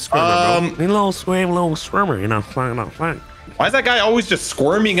a grave squirmer, bro. Little squirmer, you know. Fine. Why is that guy always just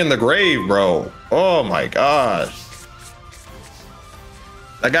squirming in the grave, bro? Oh my gosh.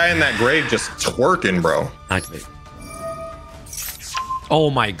 That guy in that grave just twerking, bro. Activate. Oh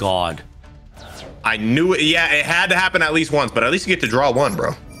my god. I knew it. Yeah, it had to happen at least once, but at least you get to draw one,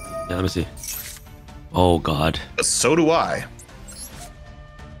 bro. Yeah, let me see. Oh god. So do I.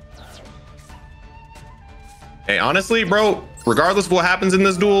 Hey, honestly, bro, regardless of what happens in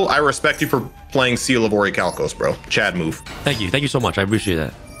this duel, I respect you for playing Seal of Orichalcos, bro. Chad move. Thank you so much. I appreciate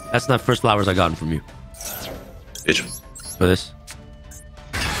that. That's not first flowers I gotten from you. Bitch. For this.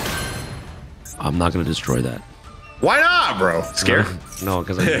 I'm not gonna destroy that. Why not, bro? Scared? No,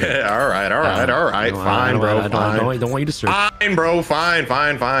 because all right. Fine, bro. I don't want you to search. Fine, bro. Fine,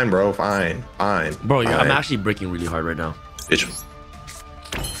 bro. Fine. Bro, All I'm right. actually breaking really hard right now. Bitch.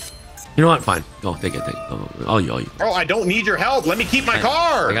 You know what? Fine. Go, take it. All you. Bro, I don't need your help. Let me keep my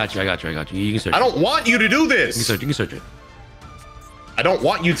card. I got you. You can search I it. don't want you to do this. You can search it. I don't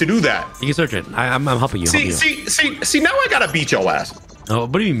want you to do that. You can search it. I'm helping you. See, now I gotta beat your ass. Oh,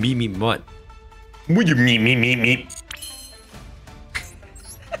 what do you mean, me? What? Would you me?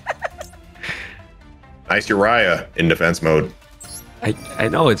 Nice Uriah in defense mode. I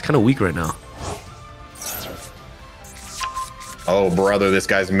know, it's kind of weak right now. Oh, brother, this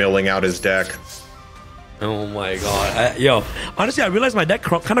guy's milling out his deck. Oh my god. Yo, honestly, I realize my deck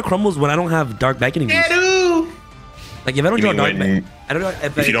kind of crumbles when I don't have Dark Beckoning Beast. Like if I don't draw Dark Beckoning,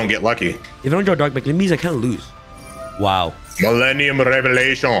 if you don't get lucky. If I don't draw Dark Beckoning Beast, I can't lose. Wow. Millennium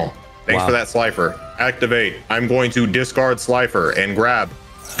Revelation. Thanks Wow. for that, Slifer. Activate. I'm going to discard Slifer and grab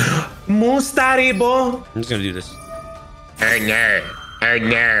Mustaribo. I'm just gonna do this.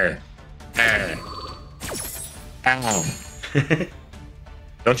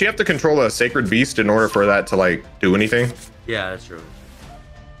 Don't you have to control a sacred beast in order for that to like do anything? Yeah, that's true.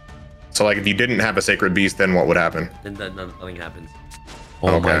 So like if you didn't have a sacred beast, then what would happen? Then nothing happens.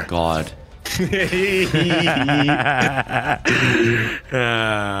 Oh my Okay. god.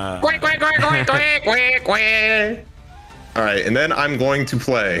 All right, and then I'm going to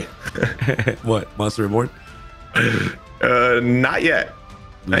play. What? Monster Reborn? Not yet.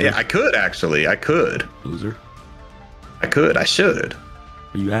 Not yet. I could actually. I could. Loser. I should.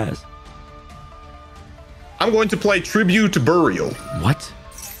 What you ask? I'm going to play Tribute Burial. What?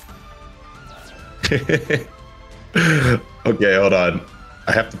 Okay, hold on.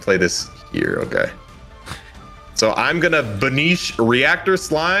 I have to play this here. Okay. So I'm gonna banish Reactor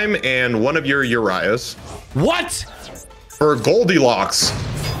Slime and one of your Uriahs What? for Goldilocks,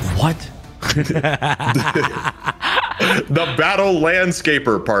 What? the battle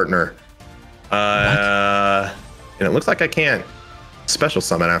landscaper partner. And it looks like I can't special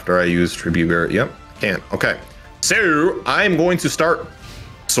summon after I use Tribute Burial. Yep, I can't. Okay. So I'm going to start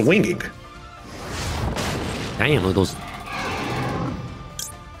swinging. Damn, look at those.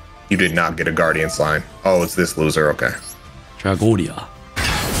 You did not get a Guardian Slime. Oh, it's this loser. Okay. Tragodia.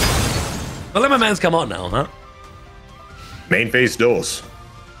 Well, let my mans come out now, huh? Main phase duels.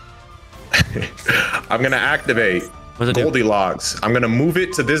 I'm gonna activate What's it do? Goldilocks. I'm gonna move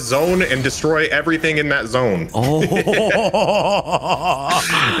it to this zone and destroy everything in that zone. Oh.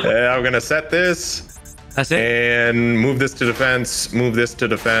 I'm gonna set this That's it? and move this to defense. Move this to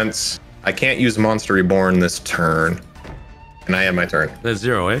defense. I can't use Monster Reborn this turn. And I have my turn. That's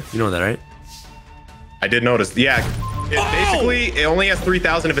 0, eh? You know that, right? I did notice. Yeah. Basically, it only has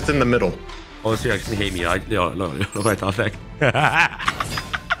 3,000 if it's in the middle. Oh, so you actually hate me. Look at that effect.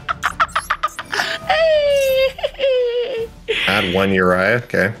 Add one Uriah.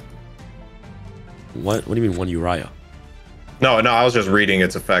 Okay. What do you mean 1 Uriah? No, I was just reading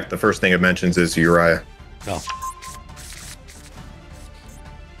its effect. The first thing it mentions is Uriah. Oh.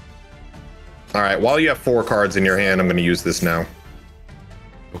 All right, while you have 4 cards in your hand, I'm going to use this now.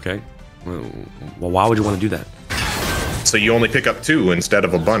 Okay. Well, why would you want to do that? So you only pick up 2 instead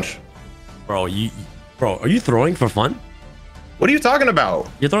of a bunch. Bro, are you throwing for fun? What are you talking about?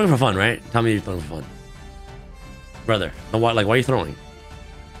 You're throwing for fun, right? Tell me you're throwing for fun. Brother, why are you throwing?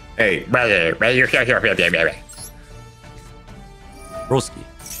 Hey, Broski.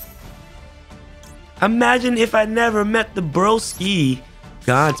 Imagine if I never met the broski.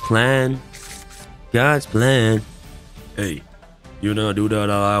 God's plan. God's plan. Hey, you know do that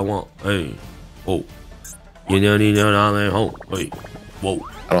all I want. Hey, whoa. You know need that all I want. Wait, whoa.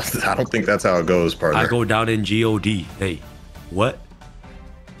 I don't think that's how it goes, partner. I go down in G-O-D. Hey, what?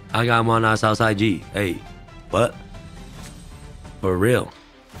 I got my on Southside G. Hey, what? For real.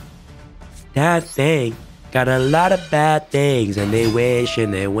 That thing got a lot of bad things, and they wish,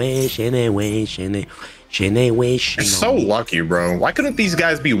 and they wish, and they wish, and they wish, and they wish. You're so lucky, bro. Why couldn't these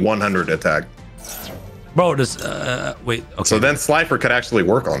guys be 100 attack? Bro, this, wait, okay. So then Slifer could actually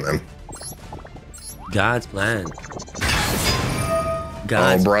work on them. God's plan.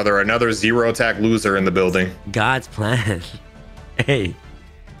 Oh, brother, another 0 attack loser in the building. God's plan. Hey,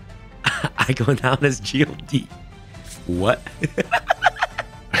 I go down as G-O-D. What?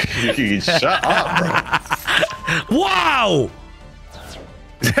 Shut up, bro. Wow!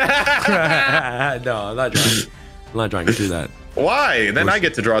 No, I'm not trying. I'm not trying to do that. Why? Then I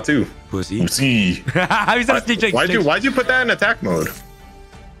get to draw too. Pussy. Pussy. Why'd you put that in attack mode?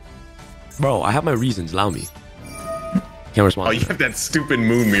 Bro, I have my reasons. Allow me. Can't respond. Oh, you have that stupid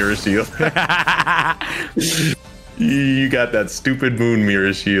moon mirror shield. You got that stupid moon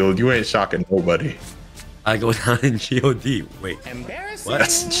mirror shield. You ain't shocking nobody. I go down in G-O-D. Wait. What?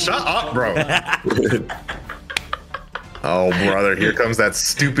 Shut up, bro. Oh, brother, here comes that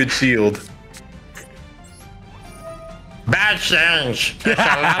stupid shield. Bad change. There's a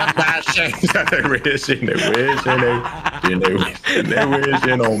lot of bad change. They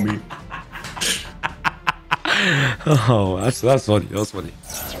wishing on me. Oh, that's funny. That was funny.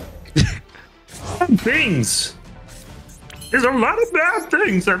 Things. There's a lot of bad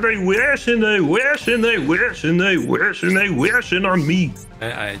things that they wish and they wish and they wish and they wish and they wishing on me.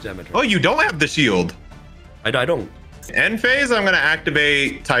 I jam it. Oh, you don't have the shield. I don't. End phase, I'm going to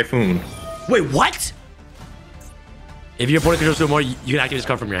activate Typhoon. Wait, what? If your opponent controls 2 or more, you can activate this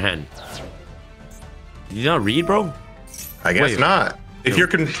card from your hand. Did you not read, bro? I guess Wait. not. If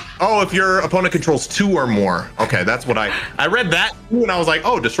if your opponent controls 2 or more. Okay, that's what I read that and I was like,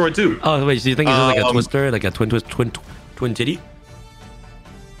 oh, destroy 2. Oh wait, so you think it's like a twister, like a twin titty?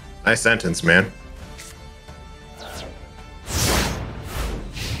 Nice sentence, man.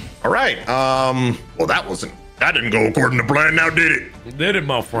 All right. Well, that didn't go according to plan, now did it? You did it,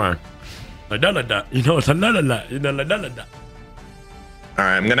 my friend. You know, it's a la la la. You know, la la la. All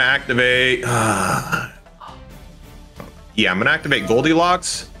right, I'm gonna activate. Yeah, I'm gonna activate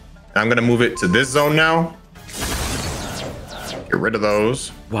Goldilocks. I'm gonna move it to this zone now. Get rid of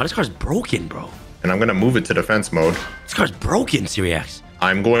those, Wow, this card's broken, bro. and I'm gonna move it to defense mode. This card's broken, Syriax.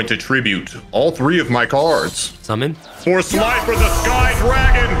 I'm going to tribute all 3 of my cards Summon. for Slifer the Sky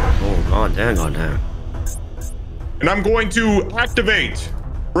Dragon, Oh, god damn. and I'm going to activate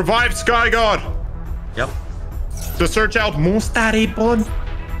Revive Sky God Yep. to search out Mustaribon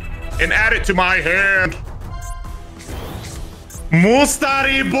and add it to my hand.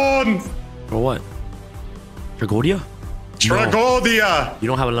 Mustaribon! For what? Tragodia? Tragodia! You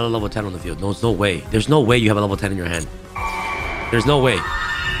don't have a level 10 on the field. No, there's no way. There's no way you have a level 10 in your hand. There's no way.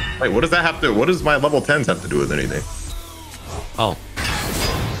 Wait, what does that have to? What does my level 10s have to do with anything? Oh.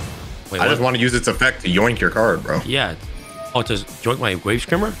 Wait, I what? just want to use its effect to yoink your card, bro. Yeah. Oh, to join my Grave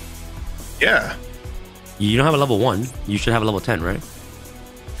Scrimmer? Yeah. You don't have a level 1. You should have a level 10, right?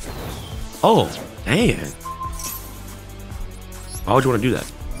 Oh, dang. Why would you want to do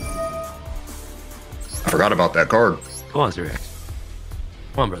that? I forgot about that card. Come on, Syriax.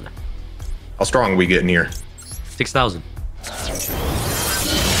 Come on, brother. How strong are we getting here? 6,000.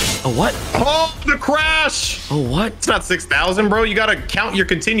 Oh, what? Oh, the crash! Oh, what? It's not 6,000, bro. You gotta count your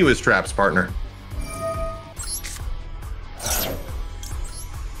continuous traps, partner.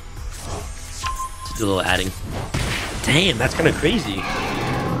 Let's do a little adding. Damn, that's kind of crazy.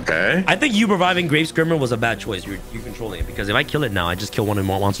 Okay. I think you reviving Grave Scrimmer was a bad choice. You're controlling it, because if I kill it now, I just kill one of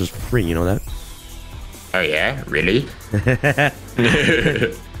my monsters for free. You know that? Oh, yeah? Really?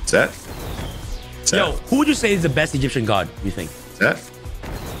 Set? Yo, who would you say is the best Egyptian god, you think? Set?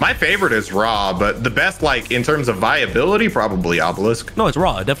 My favorite is Ra, but the best, like, in terms of viability, probably Obelisk. No, it's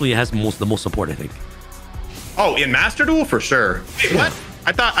Raw. It definitely has the most support, I think. Oh, in Master Duel? For sure. Wait, what?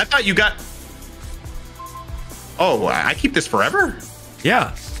 I thought you got... Oh, I keep this forever?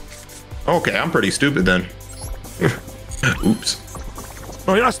 Yeah. Okay, I'm pretty stupid then. Oops.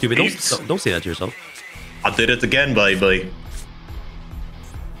 No, you're not stupid. Oops. Don't say that to yourself. I did it again, baby.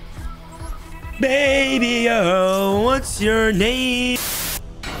 Baby, oh, what's your name?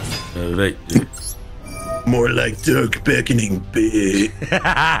 Right. More like Doug beckoning big.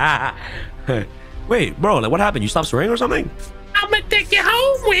 Wait, bro, like what happened? You stopped swearing or something? I'ma take you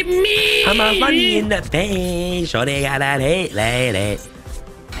home with me. I'm a funny in the face. Sure they got that hate lady.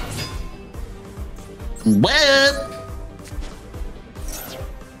 What?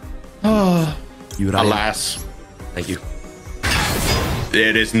 You Alas, Thank you.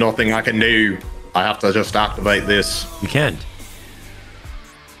 there is nothing I can do. I have to just activate this. You can't.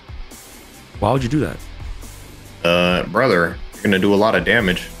 Why would you do that? Brother, you're gonna do a lot of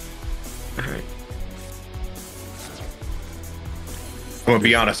damage. Alright. I'm gonna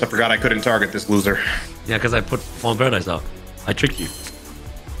be honest, I forgot I couldn't target this loser. Yeah, because I put Fallen Paradise out. I tricked you.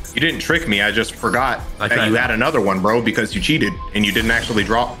 You didn't trick me, I just forgot I that tried. you had another one, bro, because you cheated and you didn't actually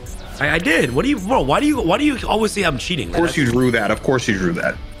draw. I did. What do you, bro? Why do you always say I'm cheating? Of course you drew that. Of course you drew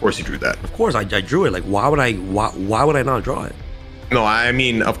that. Of course you drew that. Of course I drew it. Like why would I not draw it? No, I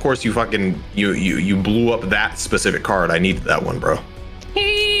mean, of course you fucking you blew up that specific card. I needed that one, bro.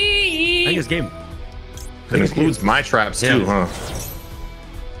 I think it's game. It includes my traps too, Yeah. huh?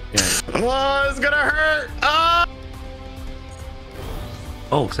 Yeah. Oh, it's gonna hurt. Ah!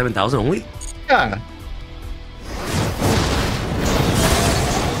 Oh, 7,000 only? Yeah.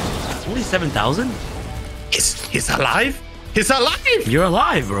 Only 7,000? He's alive? He's alive! You're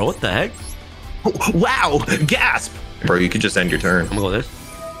alive, bro. What the heck? Wow! Gasp! Bro, you could just end your turn. I'm gonna go this.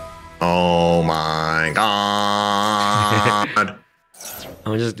 Oh my god. I'm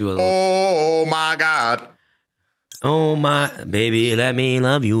gonna just do a little. Oh my god. Oh my baby, let me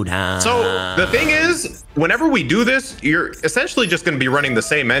love you down. So the thing is, whenever we do this, you're essentially just going to be running the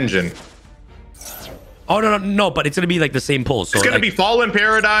same engine. Oh no, but it's gonna be like the same pull. So It's going like, to be Fallen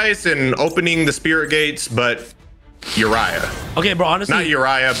Paradise and opening the Spirit Gates, but Uriah. okay, bro. Honestly, Not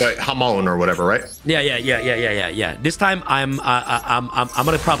Uriah, but Hamon or whatever, right? Yeah. This time I'm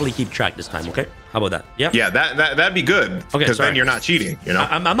gonna properly keep track this time. Okay, how about that? Yeah. Yeah, that'd be good. Okay, Because sorry. then you're not cheating, you know?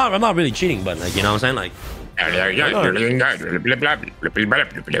 I'm not really cheating, but like you know what I'm saying, like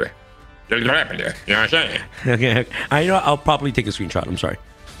You know what I'm saying? Okay, I know. I'll probably take a screenshot. I'm sorry,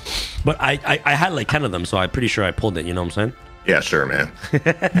 but I had like 10 of them, so I'm pretty sure I pulled it. You know what I'm saying? Yeah, sure, man.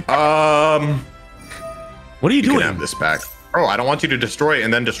 What are you You can doing? have this back. Bro, I don't want you to destroy it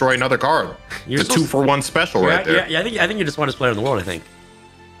and then destroy another card. You're It's a so- 2-for-1 special right there. Yeah, I think you're the smartest player in the world. I think.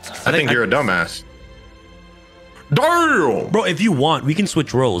 I think you're a dumbass. Damn! Bro, if you want, we can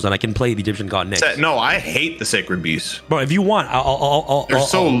switch roles, and I can play the Egyptian god next. No, I hate the Sacred Beast. Bro, if you want, I'll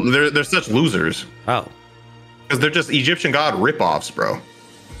They're such losers. Oh, Because they're just Egyptian god ripoffs, bro.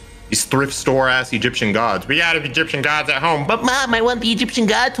 These thrift store ass Egyptian gods. We got Egyptian gods at home. But Mom, I want the Egyptian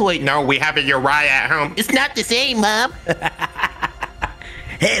god toy. No, we have a Uriah at home. It's not the same, Mom.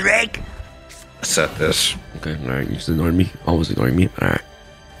 hey Rick. Set this. Okay, all right. You just ignoring me. Always ignoring me. All right.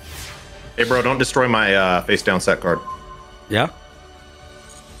 Hey, bro, don't destroy my face down set card. Yeah.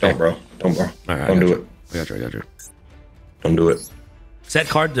 Don't, bro. Don't, bro. All right. Don't do it. I got you. Don't do it. Set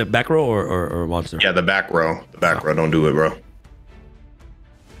card, the back row or monster? Yeah, the back row. The back row. Don't do it, bro.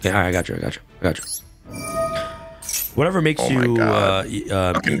 Okay, all right, I got you. Whatever makes Oh my you God.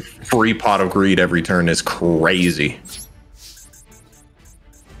 Fucking free pot of greed every turn is crazy.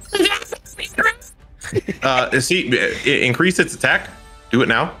 Increase its attack. Do it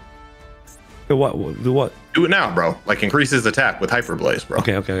now. do what? Do it now, bro. Like increase his attack with Hyper Blaze, bro.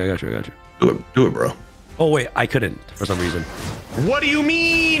 Okay, I got you. Do it, bro. Oh wait, I couldn't for some reason. What do you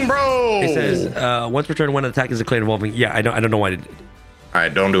mean, bro? It says once per turn, when an attack is declared involving. Yeah, I don't know why. All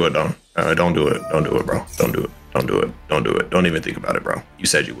right, don't do it, don't do it, bro. Don't do it. Don't even think about it, bro. You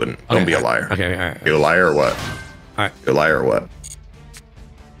said you wouldn't. Don't be a liar. Okay, all right. You a liar or what? All right. You a liar or what?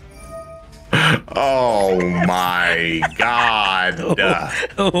 Oh my God.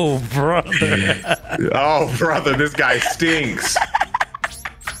 Oh brother. Oh brother, this guy stinks.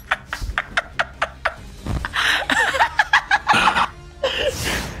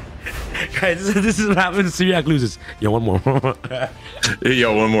 Guys, this is what happens. Syriac loses. Yo, one more.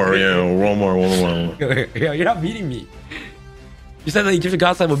 Yo, one more. One more. Yo, you're not beating me. You said that Egyptian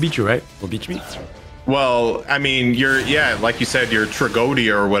god side will beat you, right? Will beat me? Well, I mean, like you said, your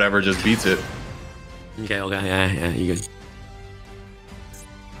Tragodia or whatever just beats it. Okay, yeah, you good.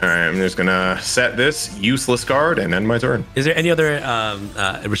 All right, I'm just gonna set this useless card and end my turn. Is there any other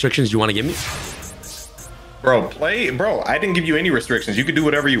restrictions you want to give me? Bro, I didn't give you any restrictions. You could do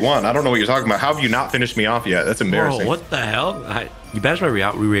whatever you want. I don't know what you're talking about. How have you not finished me off yet? That's embarrassing. Bro, what the hell? You banished my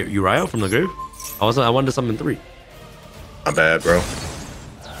Uriah from the grave? I wanted to summon 3. Not bad, bro.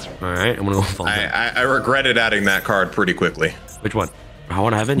 All right, I'm gonna go fall down. I regretted adding that card pretty quickly. Which one?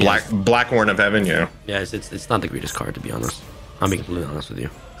 Horn of Heaven? Blackhorn of Heaven, yeah. Yeah, it's not the greatest card, to be honest. I'll be completely honest with you.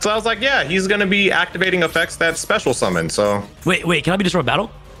 So I was like, yeah, he's gonna be activating effects that special summon. So Wait, can I be destroyed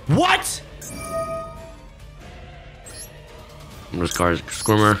battle? What? This card is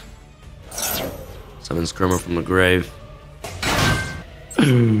Skirmer. Summon Skirmer from the grave.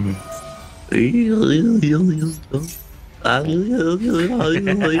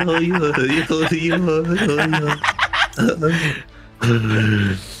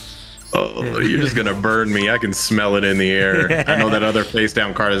 Oh, you're just gonna burn me. I can smell it in the air. I know that other face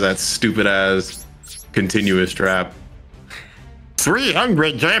down card is that stupid ass continuous trap.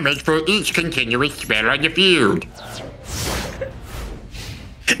 300 damage for each continuous spell on the field.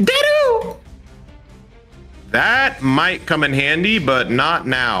 That might come in handy, but not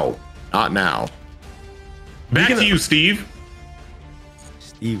now. Not now. Back to you, Steve.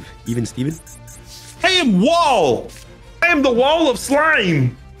 Steven? I am Wall. I am the wall of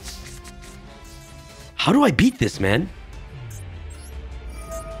slime. How do I beat this, man?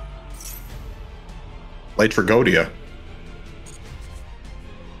 Play Tragodia.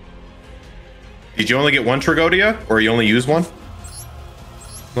 Did you only get one Tragodia, or you only use one?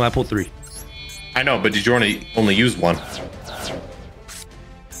 No, I pulled 3. I know, but did you only use one?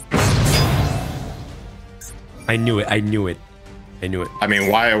 I knew it. I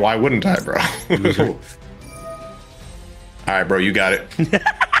mean, why wouldn't I, bro? All right, bro, you got it.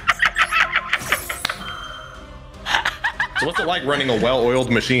 So what's it like running a well-oiled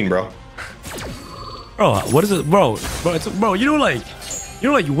machine, bro? Bro, what is it, bro? Bro, you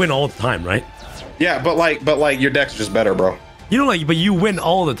win all the time, right? Yeah, but your deck's just better, bro. But you win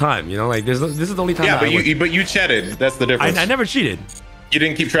all the time. This is the only time. Yeah, that but you cheated. That's the difference. I never cheated. You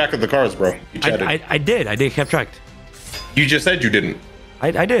didn't keep track of the cards, bro. You cheated. I did. Kept track. You just said you didn't.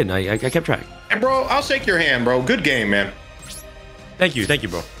 I did. I kept track. Hey, bro, I'll shake your hand, bro. Good game, man. Thank you,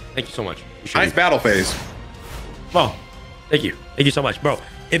 bro. Thank you so much. Nice battle phase. Bro, thank you so much, bro.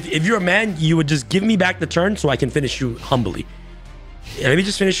 If you're a man, you would just give me back the turn so I can finish you humbly. Yeah, let me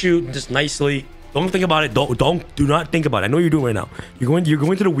just finish you just nicely. Don't think about it. Do not think about it. I know you're doing it right now. You're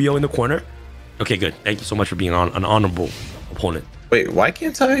going to the wheel in the corner. Okay, good. Thank you so much for being an honorable opponent. Wait, why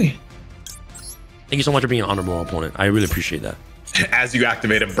can't I? Thank you so much for being an honorable opponent. I really appreciate that. As you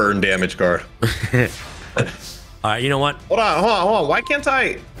activate a burn damage card. All right, you know what? Hold on. Why can't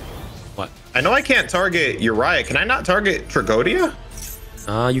I? What? I know I can't target Uriah. Can I not target Tragodia?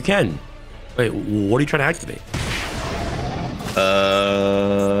 You can. Wait, what are you trying to activate?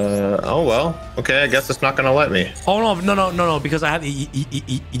 Oh well. Okay, I guess it's not gonna let me. Oh no, because I have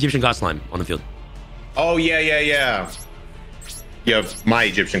Egyptian God Slime on the field. Oh yeah. You have my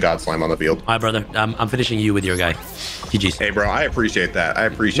Egyptian God Slime on the field. All right, brother. I'm finishing you with your guy. GG's. Hey, bro, I appreciate that. I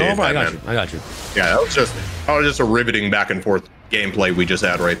appreciate No, bro, that, I got you. Yeah, that was just a riveting back and forth gameplay we just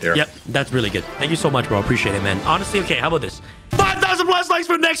had right there. Yep, that's really good. Thank you so much, bro. Appreciate it, man. Honestly, okay, how about this? 5,000 plus likes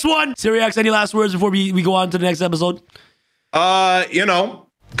for the next one. Syriax, any last words before we go on to the next episode?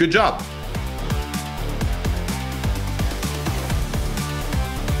 Good job.